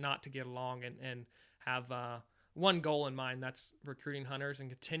hunters not to get along and have one goal in mind. That's recruiting hunters and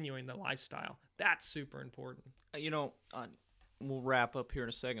continuing the lifestyle. That's super important. We'll wrap up here in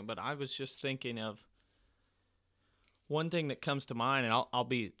a second, but I was just thinking of one thing that comes to mind, and I'll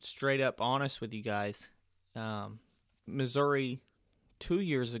be straight up honest with you guys. Missouri, 2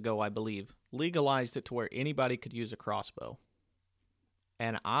 years ago, I believe, legalized it to where anybody could use a crossbow.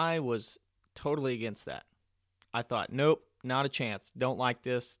 And I was totally against that. I thought, nope, not a chance. Don't like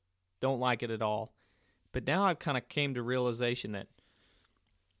this. Don't like it at all. But now I've kind of came to realization that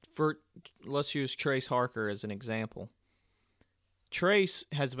let's use Trace Harker as an example. Trace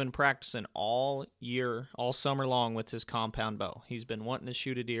has been practicing all year, all summer long with his compound bow. He's been wanting to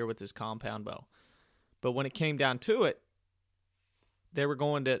shoot a deer with his compound bow. But when it came down to it,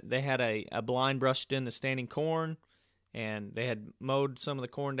 they had a blind brushed in the standing corn, and they had mowed some of the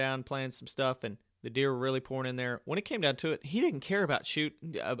corn down, planted some stuff, and the deer were really pouring in there. When it came down to it, he didn't care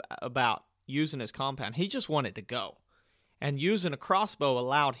about using his compound. He just wanted to go. And using a crossbow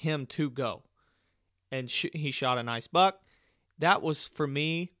allowed him to go. And he shot a nice buck. That was, for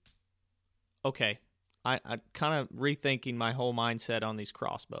me, okay, I kind of rethinking my whole mindset on these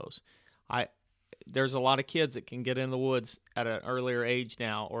crossbows. There's a lot of kids that can get in the woods at an earlier age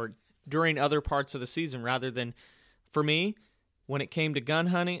now, or during other parts of the season, rather than, for me, when it came to gun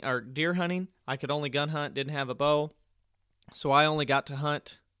hunting or deer hunting, I could only gun hunt, didn't have a bow. So I only got to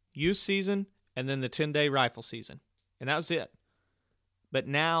hunt youth season and then the 10-day rifle season. And that was it. But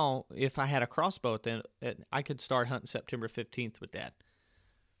now, if I had a crossbow, then I could start hunting September 15th with that.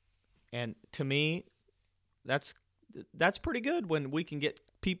 And to me, that's that's pretty good when we can get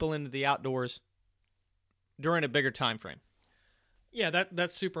people into the outdoors during a bigger time frame. Yeah,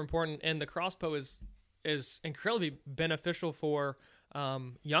 that's super important, and the crossbow is incredibly beneficial for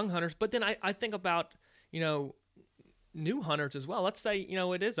young hunters. But then I think about, new hunters as well. Let's say,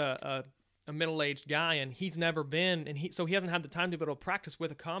 it is a middle-aged guy and he's never been, and so he hasn't had the time to be able to practice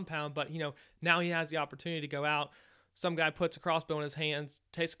with a compound, but now he has the opportunity to go out. Some guy puts a crossbow in his hands,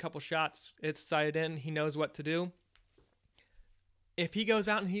 takes a couple shots, it's sighted in, he knows what to do. If he goes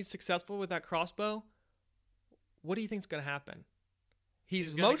out and he's successful with that crossbow, what do you think is going to happen?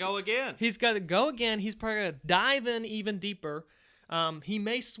 He's going to go again. He's got to go again. He's probably going to dive in even deeper. He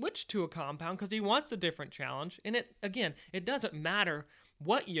may switch to a compound because he wants a different challenge. And it doesn't matter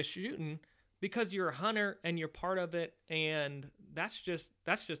what you're shooting because you're a hunter and you're part of it. And that's just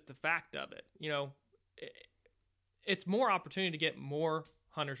the fact of it. It's more opportunity to get more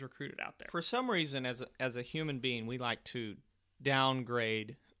hunters recruited out there. For some reason, as a human being, we like to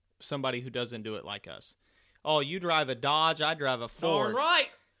downgrade somebody who doesn't do it like us. Oh, you drive a Dodge, I drive a Ford. All right.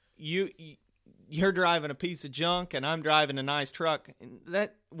 You're driving a piece of junk, and I'm driving a nice truck.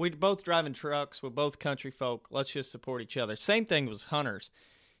 That we're both driving trucks. We're both country folk. Let's just support each other. Same thing with hunters.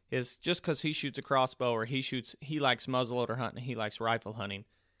 Is just because he shoots a crossbow or he likes muzzleloader hunting, he likes rifle hunting.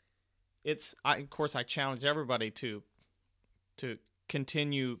 Of course, I challenge everybody to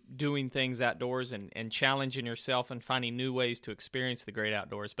continue doing things outdoors and challenging yourself and finding new ways to experience the great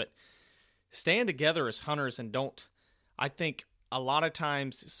outdoors. But stand together as hunters and I think a lot of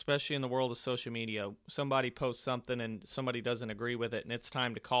times, especially in the world of social media, somebody posts something and somebody doesn't agree with it, and it's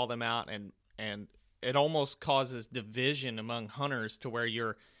time to call them out, and it almost causes division among hunters to where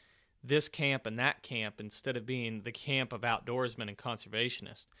you're this camp and that camp instead of being the camp of outdoorsmen and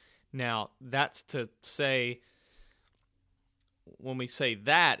conservationists. Now, that's to say, when we say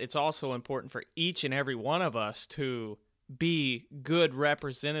that, it's also important for each and every one of us to be good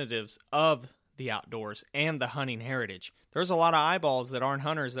representatives of the outdoors and the hunting heritage. There's a lot of eyeballs that aren't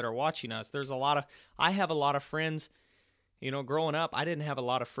hunters that are watching us. I have a lot of friends, growing up, I didn't have a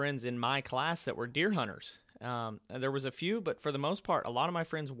lot of friends in my class that were deer hunters. There was a few, but for the most part, a lot of my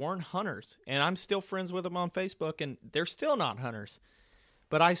friends weren't hunters, and I'm still friends with them on Facebook, and they're still not hunters.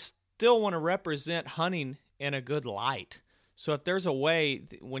 But I still want to represent hunting in a good light. So if there's a way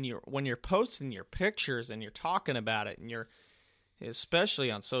when you're posting your pictures and you're talking about it, and you're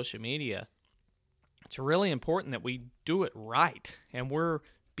especially on social media, it's really important that we do it right, and we're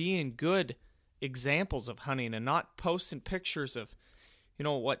being good examples of hunting and not posting pictures of,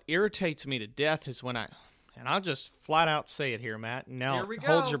 what irritates me to death is when I'll just flat out say it here, Matt, and now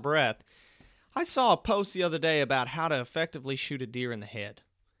hold your breath. I saw a post the other day about how to effectively shoot a deer in the head.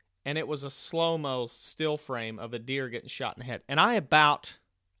 And it was a slow-mo still frame of a deer getting shot in the head. And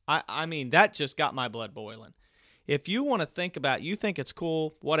I mean, that just got my blood boiling. If you want to think about, you think it's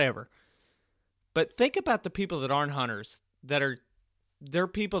cool, whatever. But think about the people that aren't hunters, they're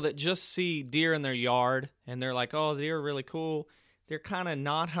people that just see deer in their yard, and they're like, oh, deer are really cool. They're kind of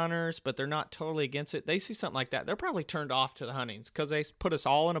not hunters, but they're not totally against it. They see something like that, they're probably turned off to the huntings because they put us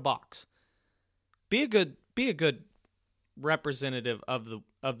all in a box. Be a good representative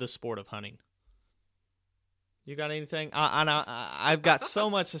of the sport of hunting. You got anything? I've got so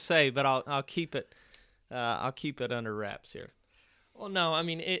much to say, but I'll keep it under wraps here. Well, no, I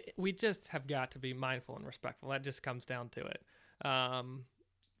mean we just have got to be mindful and respectful. That just comes down to it.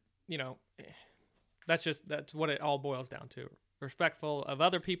 That's what it all boils down to. Respectful of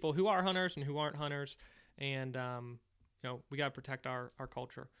other people who are hunters and who aren't hunters, and we got to protect our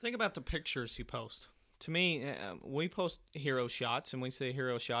culture. Think about the pictures you post. To me, we post hero shots, and we say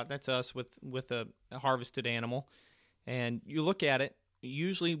hero shot. That's us with a harvested animal. And you look at it,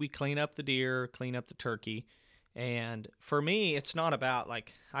 usually we clean up the deer, clean up the turkey. And for me, it's not about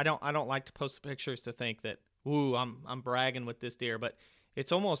I don't like to post the pictures to think that, ooh, I'm bragging with this deer, but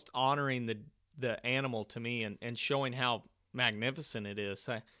it's almost honoring the animal to me and showing how magnificent it is.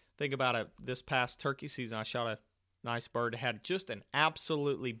 I think about this past turkey season, I shot a nice bird that had just an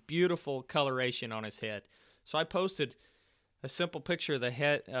absolutely beautiful coloration on his head. So I posted a simple picture of the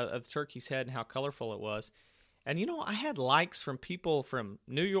head of the turkey's head and how colorful it was. And I had likes from people from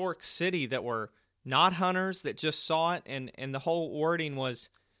New York City that were not hunters that just saw it, and the whole wording was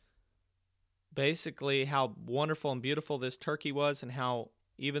basically how wonderful and beautiful this turkey was, and how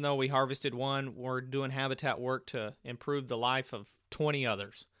even though we harvested one, we're doing habitat work to improve the life of 20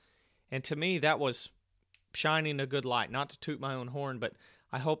 others. And to me, that was shining a good light. Not to toot my own horn, but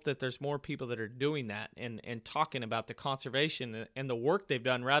I hope that there's more people that are doing that and talking about the conservation and the work they've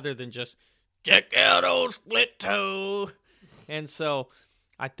done rather than just check out old split toe. And so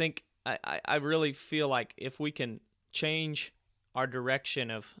I think I really feel like if we can change our direction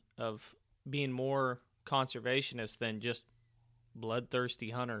of being more conservationists than just bloodthirsty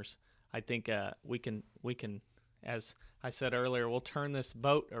hunters. I think we can, as I said earlier, we'll turn this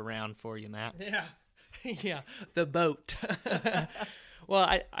boat around for you, Matt. Yeah, yeah, the boat. Well,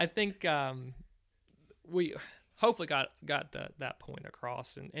 I think we hopefully got that point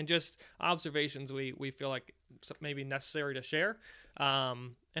across, and just observations we feel like maybe necessary to share,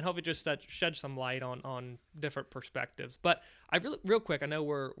 and hopefully just shed some light on different perspectives. But real quick, I know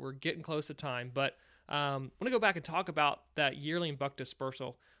we're getting close to time, but I want to go back and talk about that yearling buck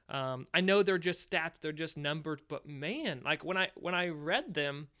dispersal. I know they're just stats, they're just numbers, but man, like when I read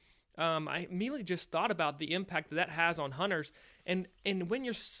them, I immediately just thought about the impact that has on hunters. And when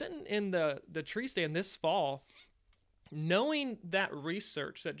you're sitting in the tree stand this fall, knowing that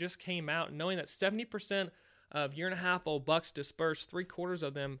research that just came out, knowing that 70% of 1.5-year-old bucks disperse, 3/4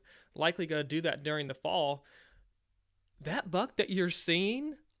 of them likely going to do that during the fall, that buck that you're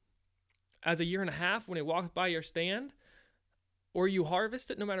seeing as a 1.5 years when it walks by your stand, or you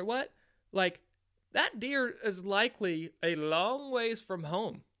harvest it no matter what, like that deer is likely a long ways from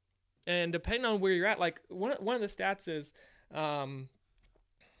home. And depending on where you're at, like one of the stats is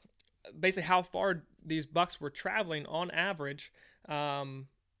basically how far these bucks were traveling on average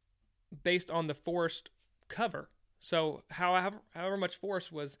based on the forest cover. So however much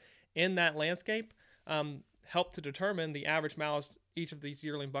forest was in that landscape helped to determine the average miles each of these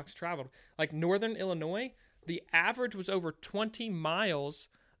yearling bucks traveled. Like northern Illinois, the average was over 20 miles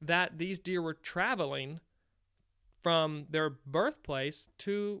that these deer were traveling from their birthplace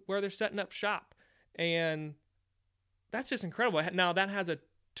to where they're setting up shop. And that's just incredible. Now, that has a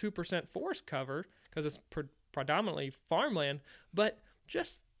 2% forest cover because it's predominantly farmland, but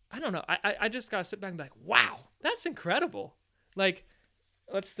just, I don't know. I just got to sit back and be like, wow, that's incredible. Like,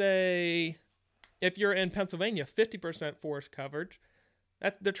 let's say if you're in Pennsylvania, 50% forest coverage,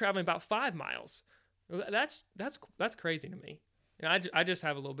 they're traveling about 5 miles. That's crazy to me. And I just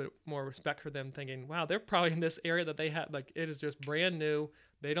have a little bit more respect for them, thinking, wow, they're probably in this area that they have, like, it is just brand new.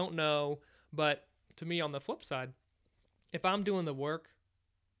 They don't know. But to me, on the flip side, if I'm doing the work,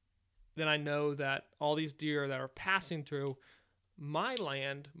 then I know that all these deer that are passing through my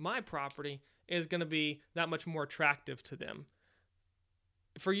land, my property, is going to be that much more attractive to them.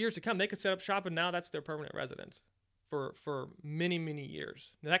 For years to come, they could set up shop, and now that's their permanent residence for many, many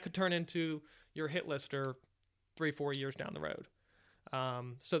years. Now, that could turn into your hit lister 3-4 years down the road.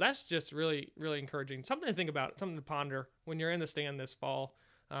 So that's just really, really encouraging. Something to think about, something to ponder when you're in the stand this fall,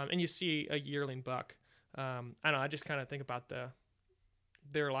 and you see a yearling buck. I don't know, I just kind of think about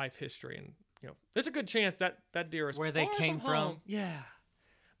their life history, and there's a good chance that deer is where they came from. Yeah,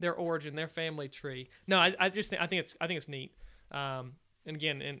 their origin, their family tree. No, I think it's neat, and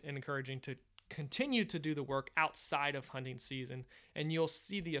again, and encouraging to continue to do the work outside of hunting season, and you'll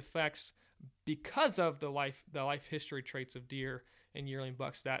see the effects because of the life history traits of deer and yearling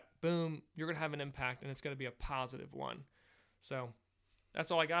bucks. That boom, you're gonna have an impact, and it's gonna be a positive one. So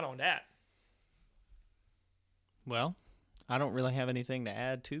that's all I got on that. Well, I don't really have anything to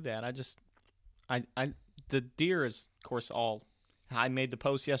add to that. The deer is, of course, I made the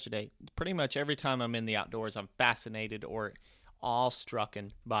post yesterday. Pretty much every time I'm in the outdoors, I'm fascinated or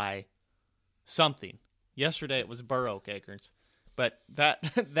awestrucken by something. Yesterday it was bur oak acorns. But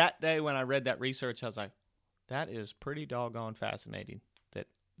that day when I read that research, I was like, that is pretty doggone fascinating that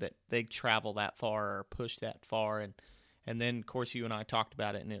they travel that far or push that far. And then, of course, you and I talked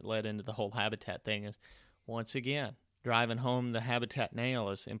about it, and it led into the whole habitat thing. Is once again, driving home the habitat nail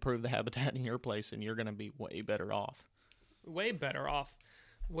is improve the habitat in your place, and you're going to be way better off. Way better off.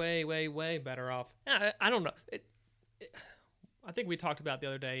 Way, way, way better off. I don't know. I think we talked about it the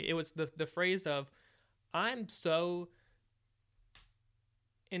other day. It was the phrase of, I'm so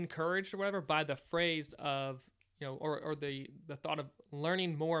encouraged or whatever by the phrase of, or the thought of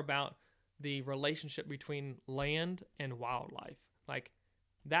learning more about the relationship between land and wildlife. Like,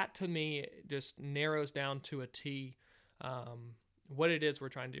 that to me just narrows down to a T what it is we're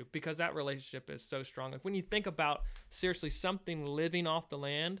trying to do, because that relationship is so strong. Like, when you think about seriously something living off the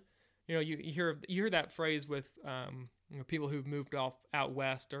land, you hear that phrase with people who've moved out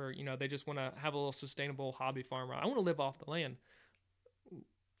west, or they just want to have a little sustainable hobby farm. I want to live off the land.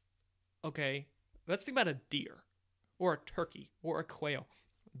 Okay, let's think about a deer or a turkey or a quail.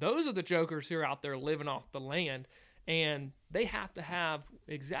 Those are the jokers who are out there living off the land, and they have to have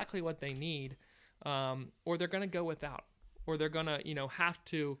exactly what they need, or they're going to go without, or they're going to have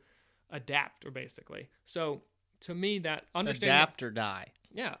to adapt, or basically. So to me, that understanding adapt or die.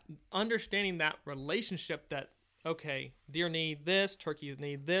 Yeah, understanding that relationship that, okay, deer need this, turkeys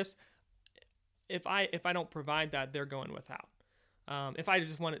need this, if I don't provide that, they're going without. If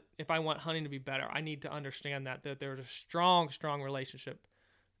I want hunting to be better, I need to understand that there's a strong relationship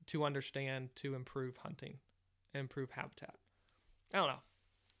to understand to improve hunting, improve habitat. I don't know.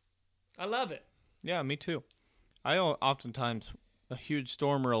 I love it. Yeah, me too. I oftentimes a huge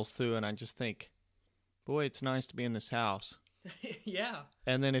storm rolls through, and I just think, boy, it's nice to be in this house. Yeah.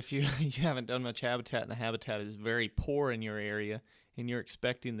 And then if you haven't done much habitat, and the habitat is very poor in your area, and you're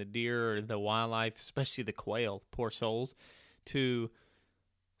expecting the deer or the wildlife, especially the quail, poor souls, to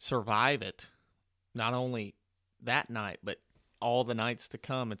survive it, not only that night, but all the nights to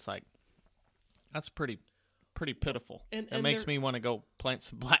come, it's like, that's pretty pitiful. And it makes me want to go plant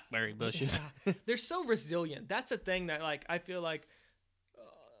some blackberry bushes. Yeah. They're so resilient. That's the thing that, like, I feel like,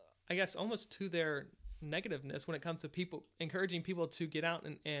 I guess almost to their negativeness when it comes to people, encouraging people to get out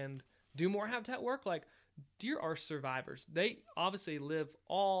and do more habitat work. Like, deer are survivors. They obviously live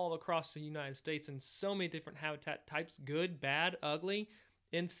all across the United States in so many different habitat types, good, bad, ugly,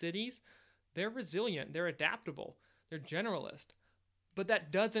 in cities. They're resilient. They're adaptable. They're generalist. But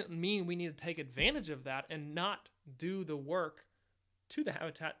that doesn't mean we need to take advantage of that and not do the work to the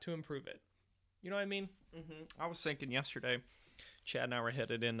habitat to improve it. You know what I mean? Mm-hmm. I was thinking yesterday, Chad and I were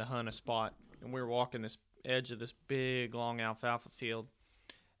headed in to hunt a spot, and we were walking this edge of this big, long alfalfa field,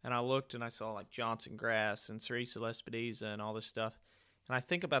 and I looked and I saw like Johnson grass and Cerisa lespedeza and all this stuff. And I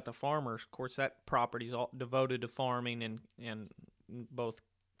think about the farmers. Of course, that property's all devoted to farming and both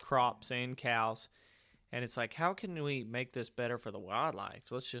crops and cows. And it's like, how can we make this better for the wildlife?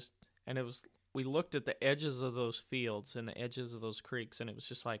 We looked at the edges of those fields and the edges of those creeks, and it was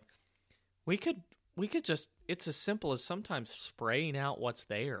just like, we could just, it's as simple as sometimes spraying out what's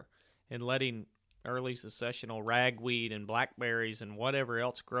there and letting early successional ragweed and blackberries and whatever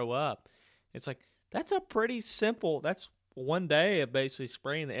else grow up. It's like, that's a pretty simple, that's one day of basically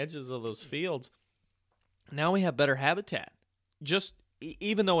spraying the edges of those fields. Now we have better habitat. Just,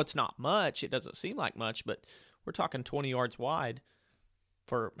 even though it's not much, it doesn't seem like much, but we're talking 20 yards wide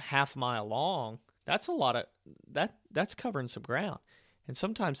for half a mile long. That's a lot of, that's covering some ground. And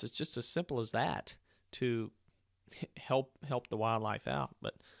sometimes it's just as simple as that to help the wildlife out.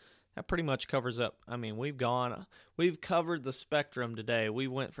 But that pretty much covers up. I mean, we've covered the spectrum today. We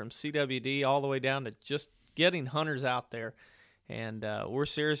went from CWD all the way down to just getting hunters out there. And we're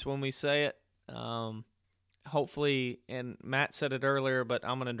serious when we say it. Hopefully, and Matt said it earlier, but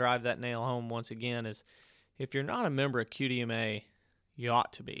I'm going to drive that nail home once again, is if you're not a member of QDMA, you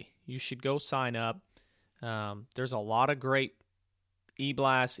ought to be. You should go sign up. There's a lot of great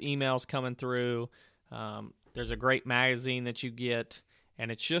e-blasts, emails coming through. There's a great magazine that you get,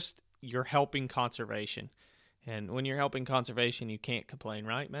 and it's just you're helping conservation. And when you're helping conservation, you can't complain,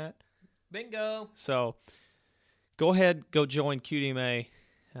 right, Matt? Bingo. So go ahead, go join QDMA.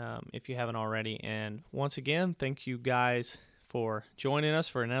 If you haven't already. And once again, thank you guys for joining us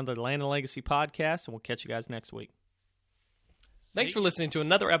for another Land and Legacy podcast, and we'll catch you guys next week. Thanks for listening to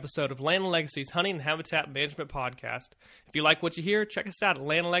another episode of Land and Legacy's Hunting and Habitat Management Podcast. If you like what you hear, check us out at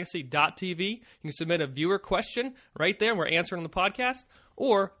landandlegacy.tv. You can submit a viewer question right there, and we're answering on the podcast,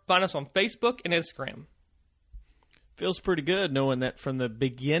 or find us on Facebook and Instagram. Feels pretty good knowing that from the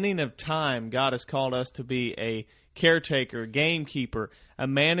beginning of time, God has called us to be a caretaker, gamekeeper, a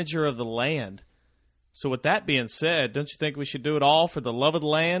manager of the land. So with that being said, don't you think we should do it all for the love of the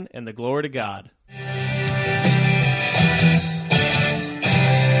land and the glory to God?